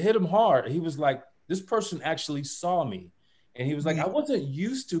him hard. He was like, "This person actually saw me." And he was like, "I wasn't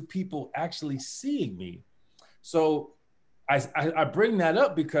used to people actually seeing me." So I bring that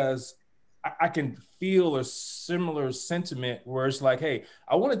up because I can feel a similar sentiment where it's like, hey,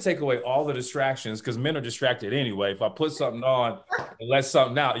 I want to take away all the distractions, because men are distracted anyway. If I put something on and let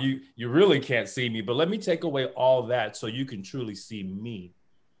something out, you really can't see me. But let me take away all that so you can truly see me.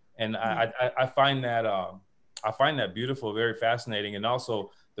 And I find that beautiful, very fascinating, and also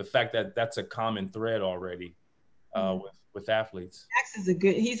the fact that that's a common thread already with athletes. Max is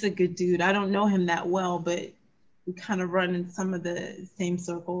he's a good dude. I don't know him that well, but we kind of run in some of the same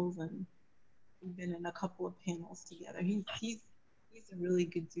circles, and we've been in a couple of panels together. He's a really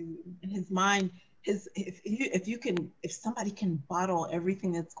good dude, and his mind, if somebody can bottle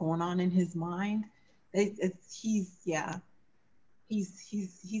everything that's going on in his mind, he's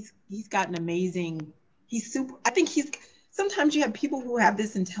got an amazing. He's super. I think sometimes you have people who have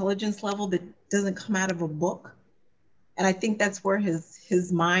this intelligence level that doesn't come out of a book, and I think that's where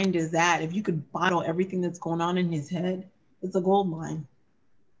his mind is at. If you could bottle everything that's going on in his head, it's a gold mine.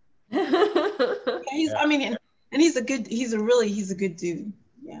 I mean, and he's a good dude.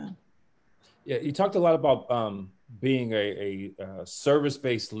 Yeah. Yeah. You talked a lot about being a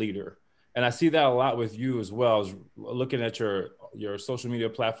service-based leader, and I see that a lot with you as well. As looking at your social media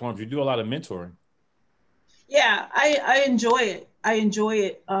platforms, you do a lot of mentoring. Yeah, I enjoy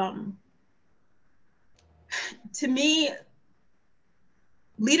it. To me,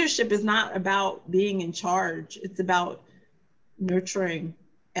 leadership is not about being in charge. It's about nurturing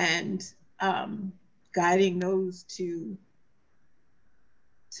and guiding those to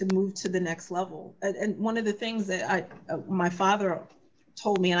move to the next level. And one of the things that my father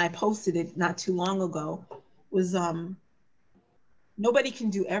told me, and I posted it not too long ago, was nobody can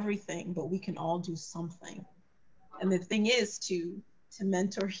do everything, but we can all do something. And the thing is to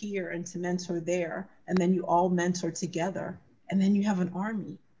mentor here and to mentor there, and then you all mentor together, and then you have an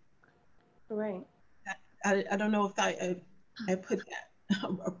army. Right. I don't know if I put that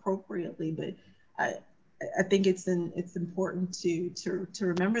appropriately, but I think it's important to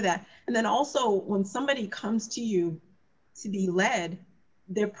remember that. And then also, when somebody comes to you to be led,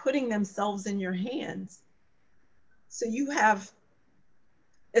 they're putting themselves in your hands. So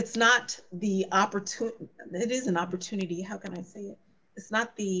it's not the opportunity, it is an opportunity. How can I say it? It's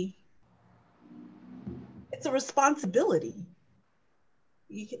a responsibility.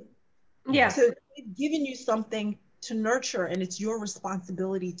 So they've given you something to nurture, and it's your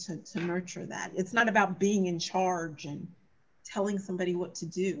responsibility to nurture that. It's not about being in charge and telling somebody what to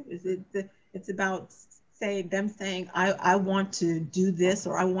do. It's about them saying, I want to do this,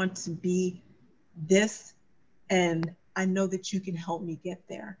 or I want to be this, and I know that you can help me get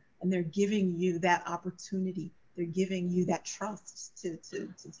there. And they're giving you that opportunity. They're giving you that trust to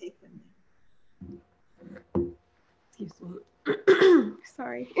take them there. Excuse me.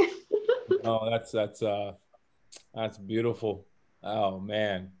 Sorry. Oh, that's beautiful. Oh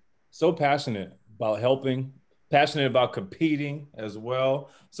man, so passionate about helping, passionate about competing as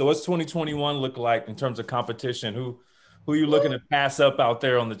well. So what's 2021 look like in terms of competition? Who are you looking to pass up out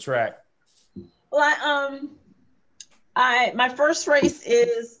there on the track? Well, my first race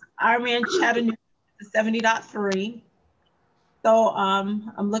is Ironman Chattanooga 70.3. So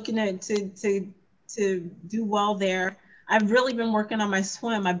I'm looking to do well there. I've really been working on my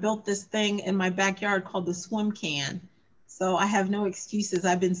swim. I built this thing in my backyard called the swim can. So I have no excuses.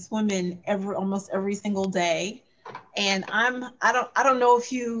 I've been swimming almost every single day. And I don't know if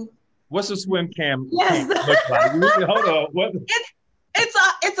you. What's a swim cam Yes. look like? Hold on. What?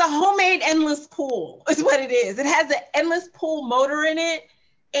 It's a homemade endless pool is what it is. It has an endless pool motor in it.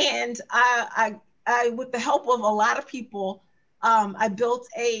 And I with the help of a lot of people, I built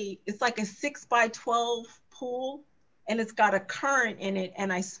it's like a 6x12 pool, and it's got a current in it,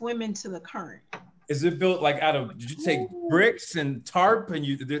 and I swim into the current. Is it built like did you take bricks and tarp and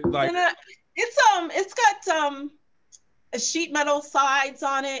you did like? It's got a sheet metal sides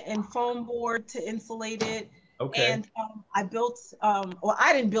on it and foam board to insulate it. Okay. And I built, well,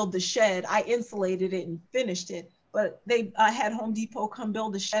 I didn't build the shed. I insulated it and finished it. But I had Home Depot come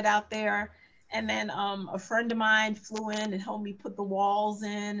build a shed out there. And then a friend of mine flew in and helped me put the walls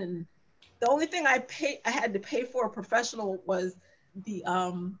in. And the only thing I had to pay for a professional was the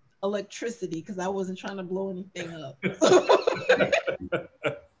electricity, because I wasn't trying to blow anything up. But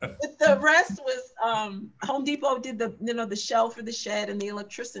the rest was Home Depot did the shell for the shed and the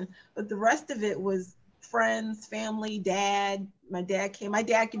electrician. But the rest of it was friends, family, dad. My dad came. My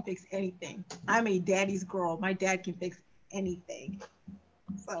dad can fix anything. I'm a daddy's girl. My dad can fix anything.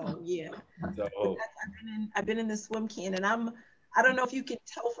 So yeah, I've been in the swim can, and I don't know if you can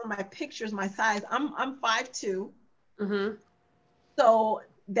tell from my pictures my size. I'm 5'2". Mm-hmm. So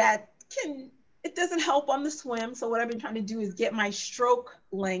it doesn't help on the swim. So what I've been trying to do is get my stroke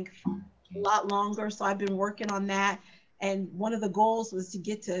length a lot longer. So I've been working on that, and one of the goals was to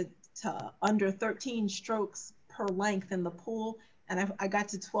get to under 13 strokes per length in the pool, and I got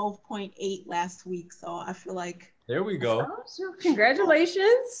to 12.8 last week. So I feel like there we go. Oh, so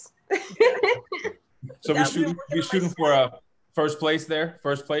congratulations. So we shooting for first place there.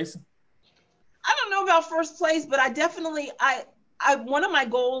 First place. I don't know about first place, but I definitely I one of my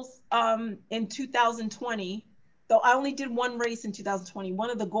goals in 2020. Though I only did one race in 2020.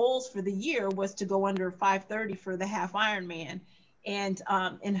 One of the goals for the year was to go under 5:30 for the half Ironman, and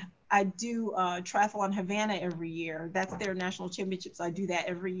I do triathlon Havana every year. That's their national championship, so I do that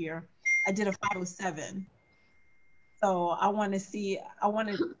every year. I did a 5:07. So I want to see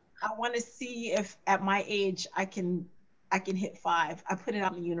if at my age I can hit 5. I put it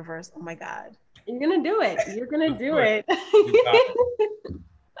out in the universe. Oh my God. You're gonna do it. You're gonna do it.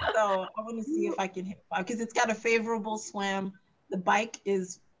 So I want to see if I can hit 5, because it's got a favorable swim. The bike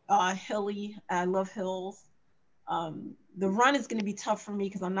is hilly. I love hills. The run is going to be tough for me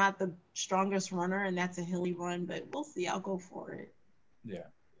because I'm not the strongest runner, and that's a hilly run, but we'll see. I'll go for it. Yeah.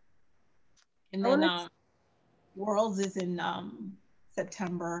 And then Worlds is in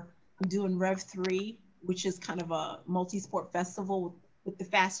September. I'm doing Rev 3, which is kind of a multi-sport festival with the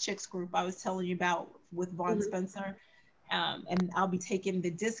Fast Chicks group I was telling you about with Vaughn Spencer. And I'll be taking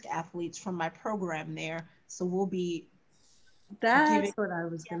the disc athletes from my program there. So we'll be That's what I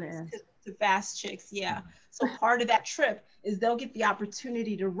was going to ask. To Fast Chicks, yeah. So part of that trip is they'll get the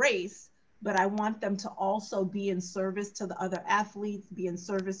opportunity to race, but I want them to also be in service to the other athletes, be in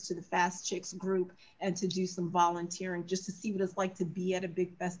service to the Fast Chicks group, and to do some volunteering just to see what it's like to be at a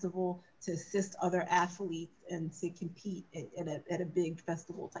big festival, to assist other athletes, and to compete at a big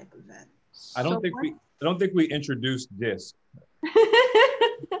festival type event. I don't think we introduced DISC.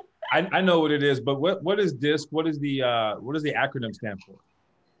 I know what it is, but what is DISC? What does the acronym stand for?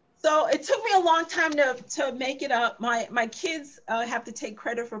 So it took me a long time to make it up. My kids have to take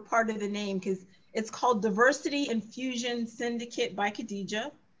credit for part of the name, because it's called Diversity Infusion Syndicate by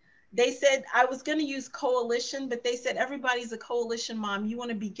Khadija. They said I was going to use coalition, but they said everybody's a coalition, Mom. You want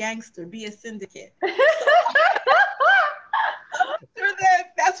to be gangster, be a syndicate.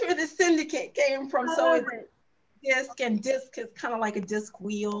 That's where the syndicate came from. So it's DISC, and DISC is kind of like a disc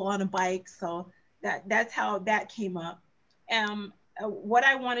wheel on a bike. So that's how that came up. What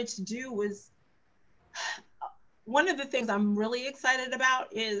I wanted to do was, one of the things I'm really excited about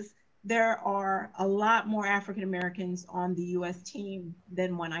is there are a lot more African Americans on the U.S. team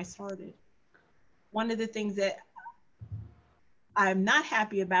than when I started. one of the things that I'm not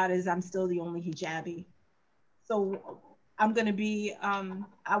happy about is I'm still the only hijabi. So I'm going to be,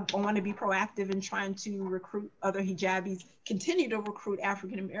 I want to be proactive in trying to recruit other hijabis, continue to recruit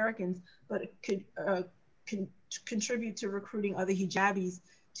African Americans, but could contribute to recruiting other hijabis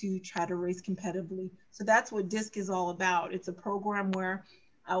to try to race competitively. So that's what DISC is all about. It's a program where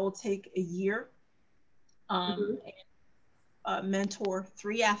I will take a year and mentor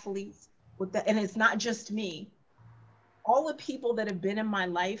 3 athletes with that. And it's not just me. All the people that have been in my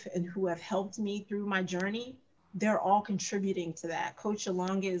life and who have helped me through my journey, they're all contributing to that. Coach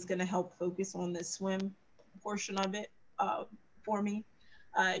Alonga is going to help focus on the swim portion of it for me.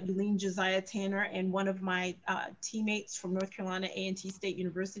 Yulene Josiah Tanner and one of my teammates from North Carolina A&T State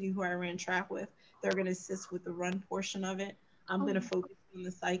University, who I ran track with, they're going to assist with the run portion of it. I'm going to focus on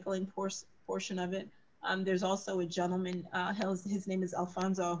the cycling portion of it. There's also a gentleman, his name is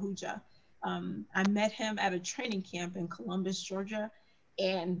Alfonso Ahuja. I met him at a training camp in Columbus, Georgia,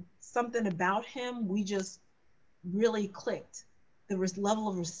 and something about him, we just really clicked. There was level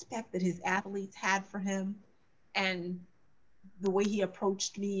of respect that his athletes had for him and the way he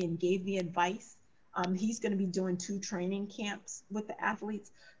approached me and gave me advice. He's going to be doing 2 training camps with the athletes.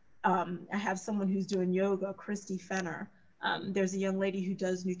 I have someone who's doing yoga, Christy Fenner. There's a young lady who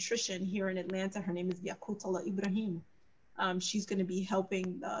does nutrition here in Atlanta. Her name is Yakutala Ibrahim. She's going to be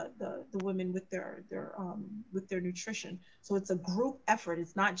helping the women with their nutrition. So it's a group effort.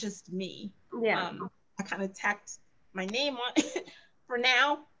 It's not just me. Yeah. I kind of tacked my name on it for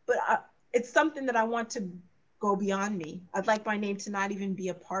now, but it's something that I want to go beyond me. I'd like my name to not even be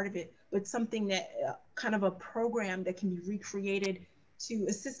a part of it, but something that kind of a program that can be recreated to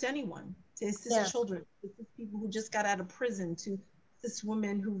assist anyone, to assist children, to assist people who just got out of prison, to assist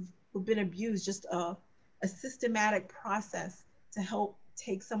women who've been abused, just a systematic process to help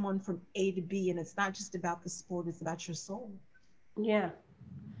take someone from A to B. And it's not just about the sport, it's about your soul. Yeah.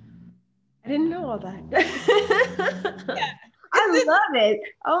 I didn't know all that. Yeah. I love it.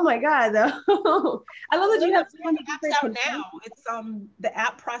 Oh my God, though. I love that you have so many apps out now. It's the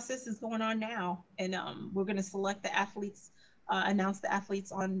app process is going on now, and we're going to select the athletes, announce the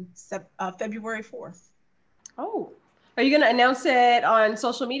athletes on February 4th. Oh, are you going to announce it on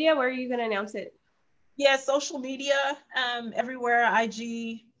social media? Where are you going to announce it? Yeah, social media, everywhere.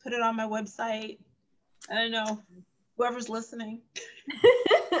 IG, put it on my website. I don't know, whoever's listening.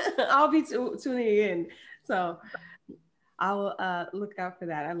 I'll be tuning in, so I'll look out for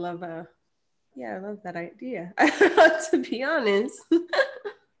that. I love that idea. To be honest.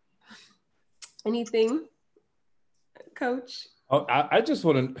 Anything, Coach? Oh, I just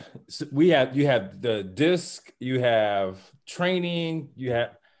want to. You have the DISC. You have training. You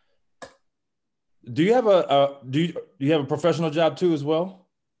have. Do you have do you have a professional job too as well?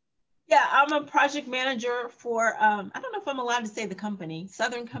 Yeah, I'm a project manager for, I don't know if I'm allowed to say the company,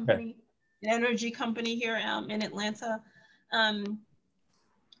 Southern Company, an energy company here in Atlanta.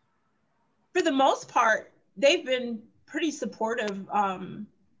 For the most part, they've been pretty supportive. I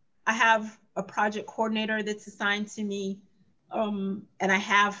have a project coordinator that's assigned to me, and I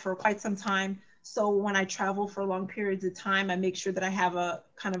have for quite some time. So when I travel for long periods of time, I make sure that I have a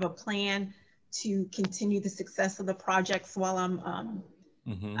kind of a plan to continue the success of the projects while I'm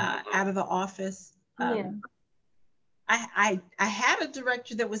out of the office. I had a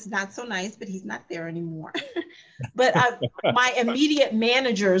director that was not so nice, but he's not there anymore. But my immediate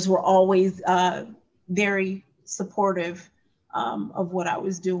managers were always very supportive of what I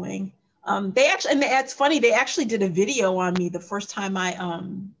was doing. They actually, and it's funny, they actually did a video on me the first time I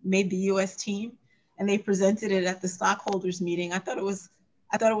made the U.S. team, and they presented it at the stockholders meeting. I thought it was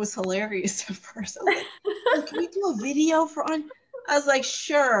hilarious at first. I was like, oh, can we do a video for on? I was like,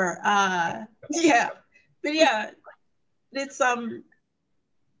 sure, yeah, but yeah, it's the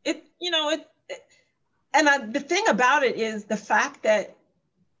thing about it is the fact that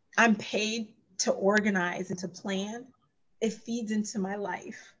I'm paid to organize and to plan, it feeds into my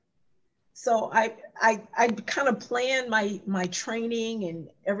life. So I kind of plan my training and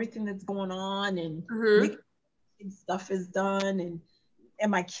everything that's going on, and stuff is done, and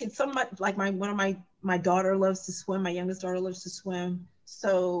my kids, my daughter loves to swim. My youngest daughter loves to swim,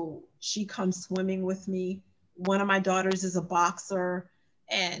 so she comes swimming with me. One of my daughters is a boxer,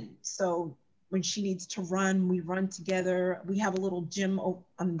 and so when she needs to run, we run together. We have a little gym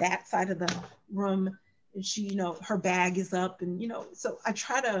on that side of the room, and she, her bag is up, and so I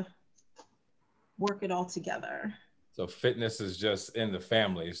try to work it all together. So fitness is just in the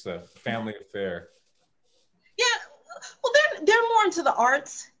family. It's a family affair. Yeah, well, they're more into the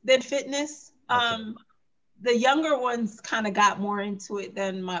arts than fitness. Okay. The younger ones kind of got more into it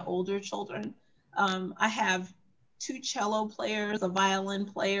than my older children. I have 2 cello players, a violin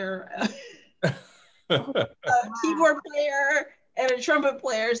player, a keyboard player, and a trumpet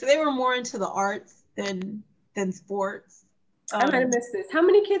player. So they were more into the arts than sports. I might have missed this. How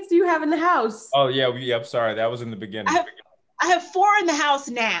many kids do you have in the house? Oh yeah, I'm sorry. That was in the beginning. I have 4 in the house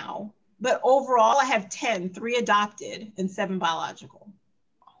now, but overall I have 10, 3 adopted and 7 biological.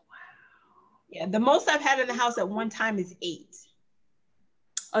 Oh wow. Yeah, the most I've had in the house at one time is 8.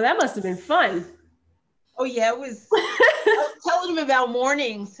 Oh, that must have been fun. Oh yeah, it was. I was telling them about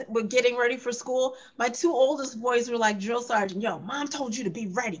mornings with getting ready for school. My 2 oldest boys were like, drill sergeant, yo, mom told you to be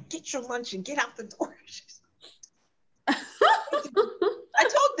ready. Get your lunch and get out the door. I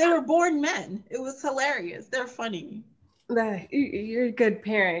told they were born men. It was hilarious. They're funny. You're a good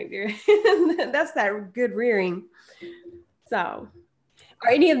parent. That's that good rearing. So,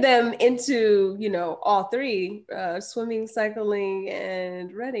 are any of them into, all 3, swimming, cycling,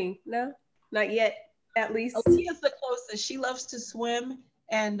 and running? No, not yet, at least. Aaliyah's the closest. She loves to swim.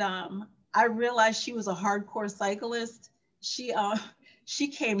 And I realized she was a hardcore cyclist. She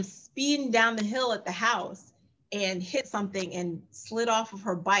came speeding down the hill at the house and hit something and slid off of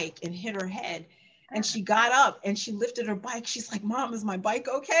her bike and hit her head. And she got up and she lifted her bike. She's like, Mom, is my bike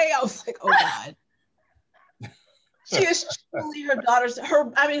okay? I was like, oh God. She is truly her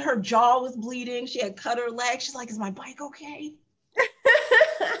jaw was bleeding. She had cut her leg. She's like, is my bike okay?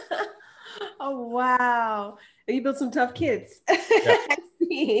 Oh, wow. You built some tough kids. Yeah. I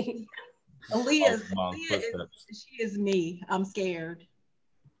see. Aaliyah, she is me. I'm scared.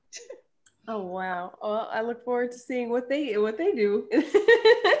 Oh wow! Well, I look forward to seeing what they do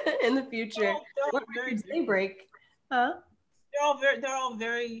in the future. What records they break, huh? They're all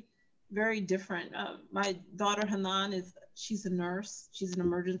very, very different. My daughter Hanan she's a nurse. She's an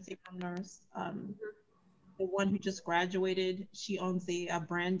emergency room nurse. The one who just graduated, she owns a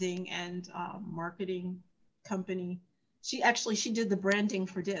branding and marketing company. She did the branding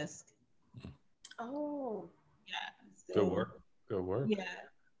for DISC. Oh, yeah. So, Good work. Yeah.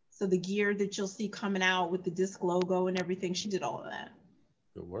 So the gear that you'll see coming out with the DISC logo and everything, she did all of that.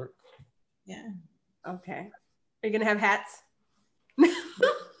 Good work. Yeah. Okay. Are you gonna have hats?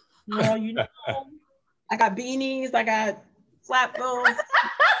 Well, I got beanies, I got flatbows.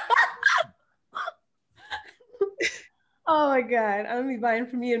 Oh my God, I'm gonna be buying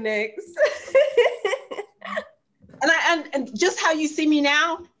from you next. and just how you see me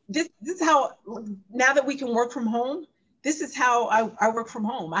now, this is how, now that we can work from home, this is how I work from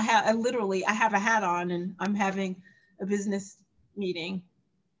home. I have a hat on and I'm having a business meeting.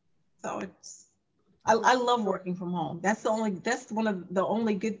 So I love working from home. That's one of the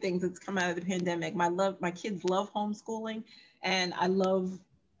only good things that's come out of the pandemic. My kids love homeschooling, and I love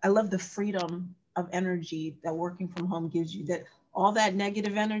the freedom of energy that working from home gives you. That all that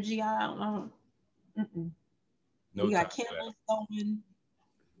negative energy, I don't know. You got candles going,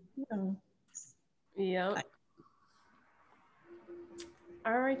 Yeah.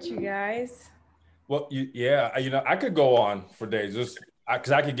 All right, you guys. Well, I could go on for days just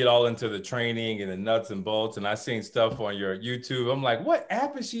because I could get all into the training and the nuts and bolts. And I seen stuff on your YouTube. I'm like, what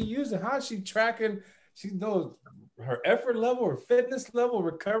app is she using? How is she tracking? She knows her effort level, her fitness level,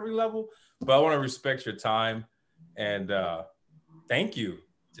 recovery level. But I want to respect your time and thank you.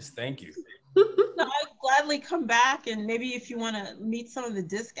 Just thank you. No, I'd gladly come back, and maybe if you want to meet some of the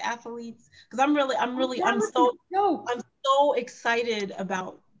DISC athletes, because I'm so excited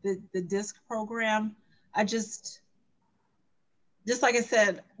about the DISC program. I just like I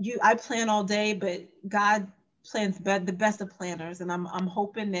said, I plan all day, but God plans the best of planners, and I'm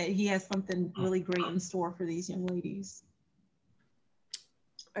hoping that He has something really great in store for these young ladies.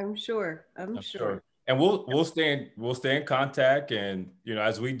 I'm sure. And we'll stay in contact, and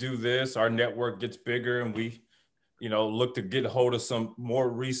as we do this, our network gets bigger, and we look to get a hold of some more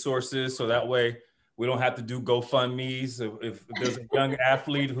resources, so that way we don't have to do GoFundMe's. If there's a young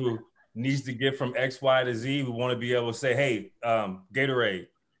athlete who needs to get from X, Y to Z, we want to be able to say, hey, Gatorade,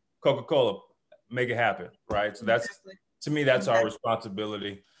 Coca-Cola, make it happen, right? So to me, that's our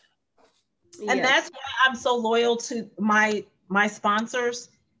responsibility. And that's why I'm so loyal to my sponsors.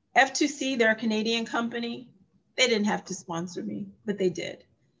 F2C, they're a Canadian company. They didn't have to sponsor me, but they did.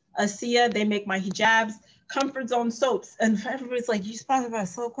 ASEA, they make my hijabs. Comfort Zone soaps, and everybody's like, "You sponsored by a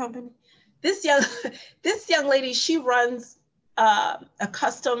soap company?" This young lady, she runs a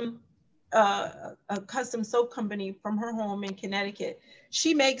custom soap company from her home in Connecticut.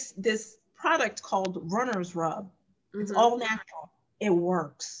 She makes this product called Runner's Rub. It's all natural. It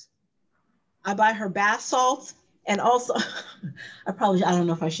works. I buy her bath salts. And also, I don't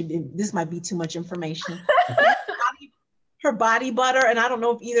know if I should be, this might be too much information. Her body butter, and I don't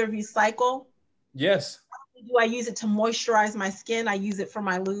know if either of you cycle. Yes. Do I use it to moisturize my skin? I use it for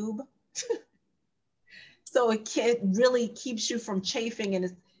my lube. So it really keeps you from chafing,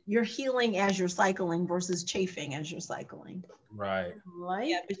 and you're healing as you're cycling versus chafing as you're cycling. Right.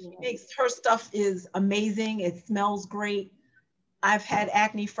 Yeah, but her stuff is amazing. It smells great. I've had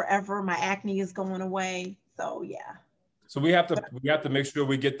acne forever. My acne is going away. So yeah. So we have to make sure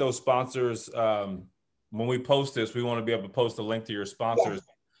we get those sponsors. When we post this, we want to be able to post a link to your sponsors. Yes.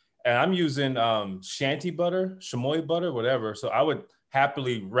 And I'm using Shanti butter, chamoy butter, whatever. So I would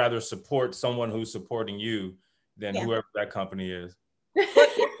happily rather support someone who's supporting you than whoever that company is.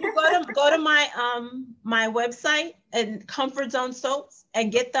 Go to my website and Comfort Zone Soaps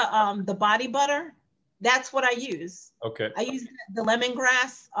and get the body butter. That's what I use. Okay. I use the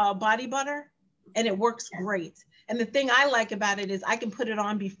lemongrass body butter, and it works great. And the thing I like about it is I can put it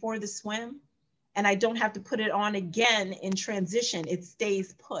on before the swim, and I don't have to put it on again in transition. It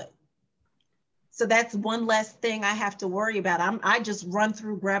stays put. So that's one less thing I have to worry about. I just run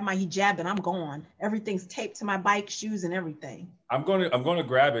through, grab my hijab, and I'm gone. Everything's taped to my bike, shoes, and everything. I'm going to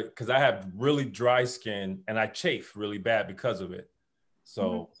grab it because I have really dry skin and I chafe really bad because of it.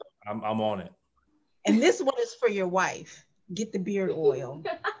 So I'm on it. And this one is for your wife. Get the beard oil.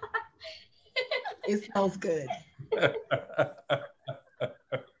 It smells good.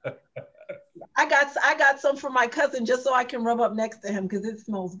 I got some for my cousin just so I can rub up next to him because it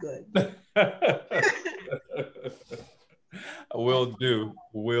smells good. Will do.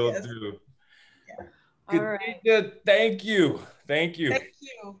 Yeah. All right. Thank you. Thank you.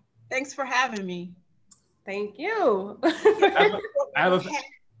 Thanks for having me. Thank you. I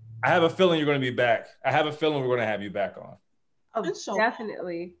have a feeling you're going to be back. I have a feeling we're going to have you back on. Oh,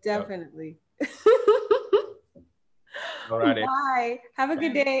 definitely. Yep. All righty. Bye. Have a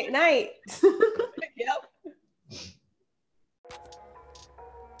good day. Night. Yep.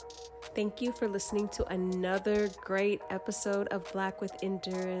 Thank you for listening to another great episode of Black with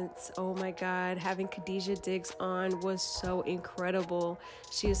Endurance. Oh my God, having Khadijah Diggs on was so incredible.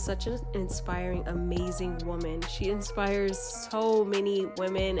 She is such an inspiring, amazing woman. She inspires so many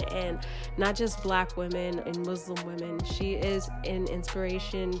women, and not just Black women and Muslim women. She is an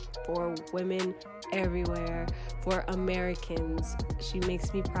inspiration for women everywhere, for Americans. She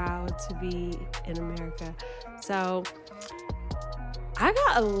makes me proud to be in America. So I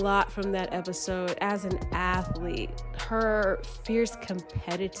got a lot from that episode as an athlete. Her fierce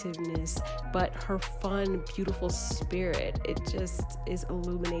competitiveness, but her fun, beautiful spirit. It just is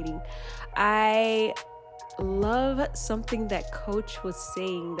illuminating. I love something that Coach was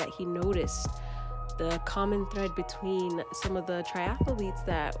saying that he noticed. The common thread between some of the triathletes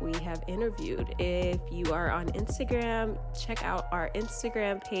that we have interviewed. If you are on Instagram, check out our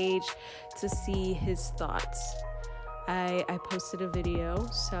Instagram page to see his thoughts. I posted a video,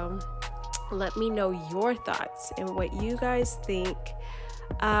 so let me know your thoughts and what you guys think.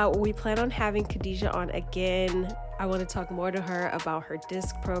 We plan on having Khadijah on again. I want to talk more to her about her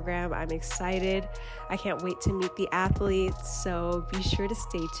DISC program. I'm excited. I can't wait to meet the athletes, so be sure to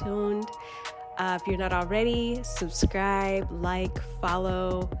stay tuned. If you're not already, subscribe, like,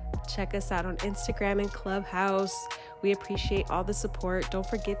 follow. Check us out on Instagram and Clubhouse. We appreciate all the support. Don't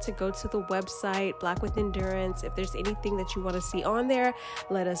forget to go to the website, Black with Endurance. If there's anything that you want to see on there,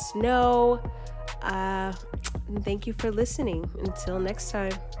 let us know. Thank you for listening. Until next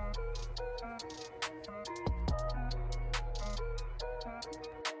time.